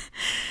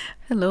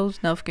 Hello,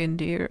 Snufkin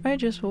dear. I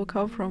just woke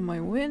up from my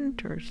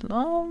winter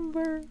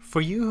slumber. For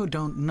you who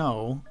don't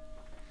know,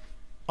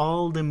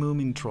 all the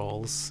Moomin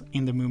trolls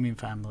in the Moomin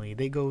family,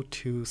 they go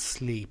to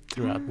sleep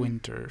throughout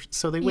winter.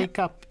 So they wake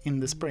up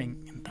in the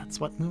spring, and that's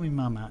what Moomin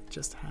Mama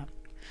just had.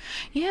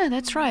 Yeah,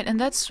 that's right. And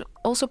that's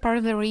also part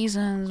of the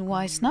reasons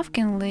why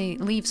Snufkin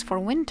leaves for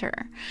winter.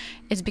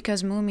 It's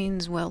because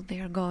Moomins, well,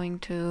 they're going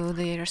to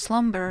their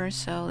slumber,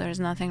 so there's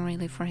nothing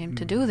really for him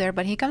to do there,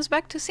 but he comes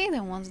back to see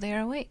them once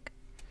they're awake.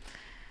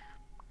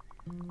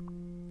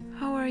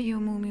 How are you,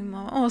 Moomin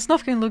Mama? Oh,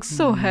 Snufkin looks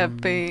so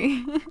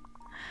happy.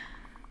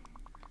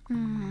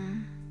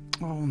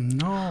 Oh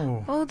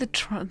no. Oh,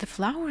 the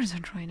flowers are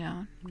dried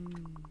out.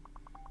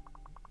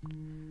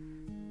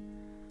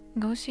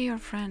 Go see your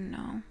friend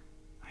now.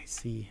 I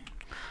see.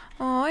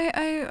 Oh,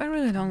 I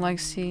really don't like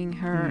seeing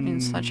her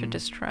in such a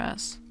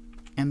distress.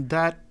 And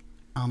that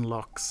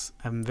unlocks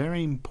a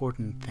very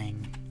important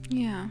thing.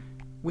 Yeah.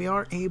 We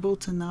are able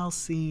to now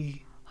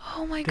see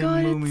Oh my the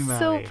god, Moominvalley. it's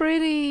so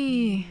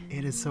pretty.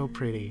 It is so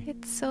pretty.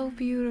 It's so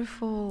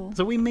beautiful.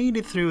 So we made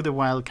it through the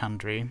wild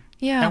country.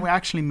 Yeah. And we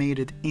actually made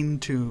it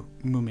into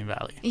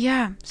Moominvalley.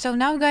 Yeah, so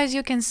now guys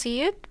you can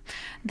see it,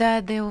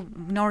 that the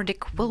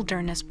Nordic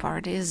wilderness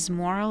part is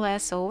more or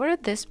less over,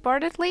 this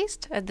part at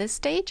least, at this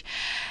stage.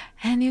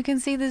 And you can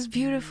see this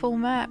beautiful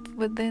map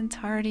with the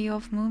entirety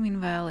of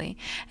Moominvalley.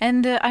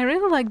 And I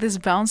really like this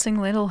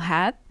bouncing little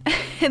hat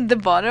at the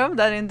bottom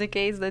that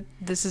indicates that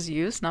this is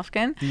you,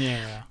 Snufkin.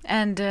 Yeah.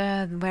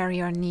 And where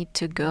you need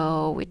to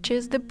go, which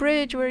is the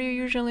bridge where you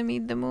usually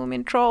meet the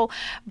Moomin troll.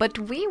 But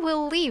we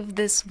will leave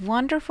this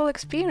wonderful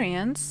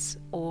experience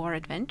or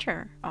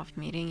adventure of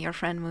meeting your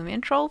friend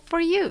Moomin troll for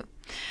you.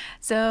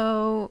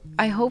 So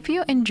I hope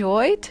you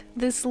enjoyed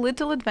this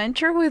little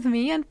adventure with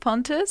me and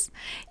Pontus.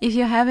 If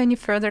you have any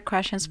further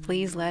questions,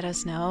 please let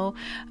us know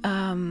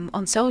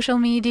on social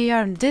media,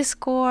 on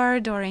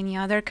Discord, or any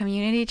other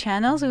community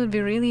channels. We would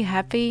be really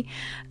happy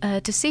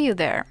to see you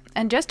there.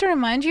 And just to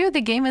remind you,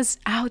 the game is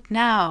out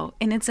now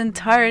in its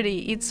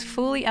entirety. It's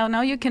fully out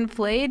now. You can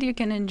play it, you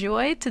can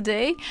enjoy it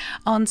today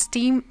on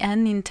Steam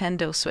and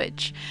Nintendo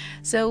Switch.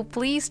 So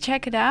please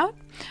check it out.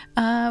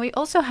 We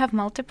also have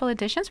multiple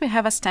editions. We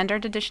have a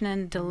standard edition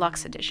and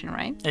deluxe edition,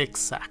 right?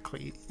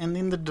 Exactly. And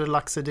in the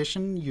deluxe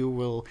edition, you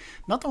will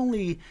not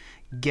only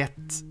get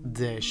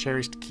the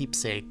cherished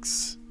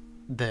keepsakes,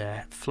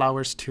 the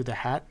flowers to the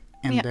hat,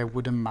 and the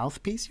wooden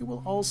mouthpiece, you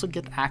will also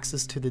get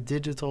access to the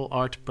digital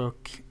art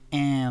book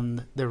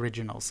and the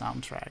original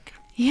soundtrack.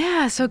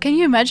 Yeah, so can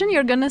you imagine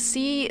you're gonna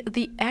see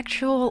the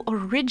actual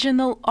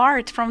original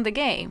art from the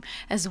game,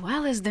 as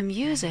well as the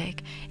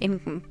music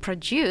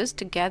produced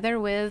together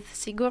with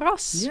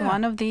Vigorously,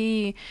 one of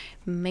the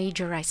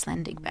major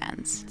Icelandic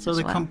bands. So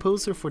the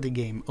composer for the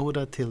game,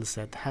 Oda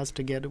Tilset, has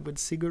together with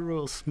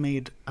Vigorously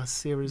made a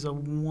series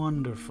of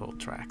wonderful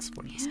tracks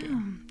for this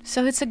game.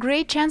 So it's a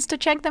great chance to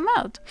check them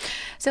out.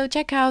 So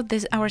check out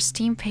our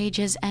Steam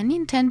pages and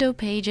Nintendo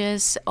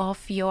pages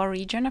of your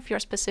region, of your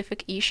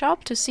specific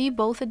eShop, to see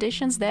both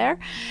editions there.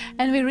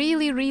 And we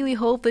really, really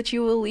hope that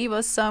you will leave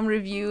us some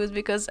reviews,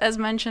 because as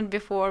mentioned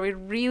before, we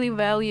really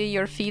value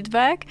your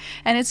feedback,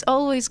 and it's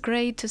always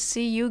great to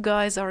see you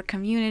guys, our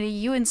community.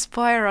 You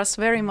inspire us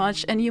very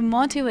much, and you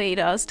motivate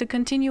us to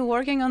continue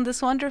working on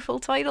this wonderful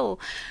title.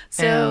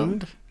 So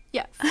and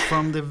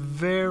from the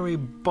very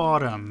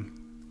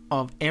bottom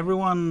of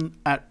everyone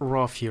at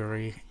Raw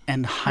Fury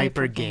and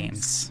Hyper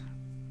Games,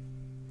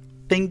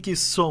 thank you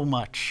so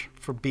much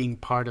for being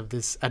part of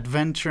this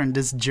adventure and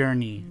this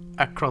journey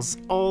across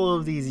all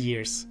of these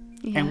years.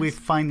 Yes. And we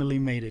finally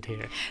made it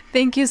here.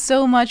 Thank you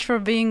so much for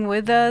being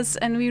with us,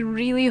 and we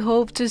really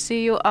hope to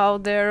see you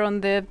out there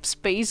on the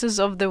spaces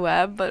of the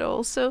web, but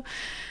also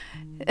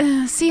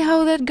see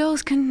how that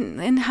goes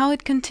and how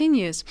it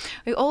continues.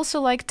 We also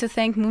like to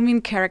thank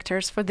Moomin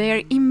characters for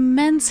their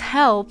immense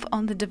help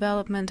on the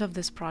development of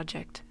this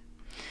project.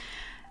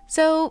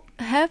 So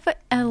have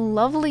a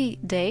lovely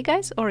day,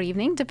 guys, or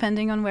evening,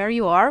 depending on where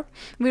you are.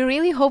 We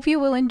really hope you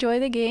will enjoy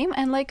the game,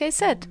 and like I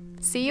said,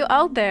 see you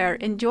out there.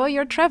 Enjoy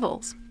your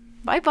travels.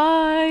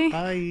 Bye-bye.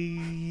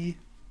 Bye.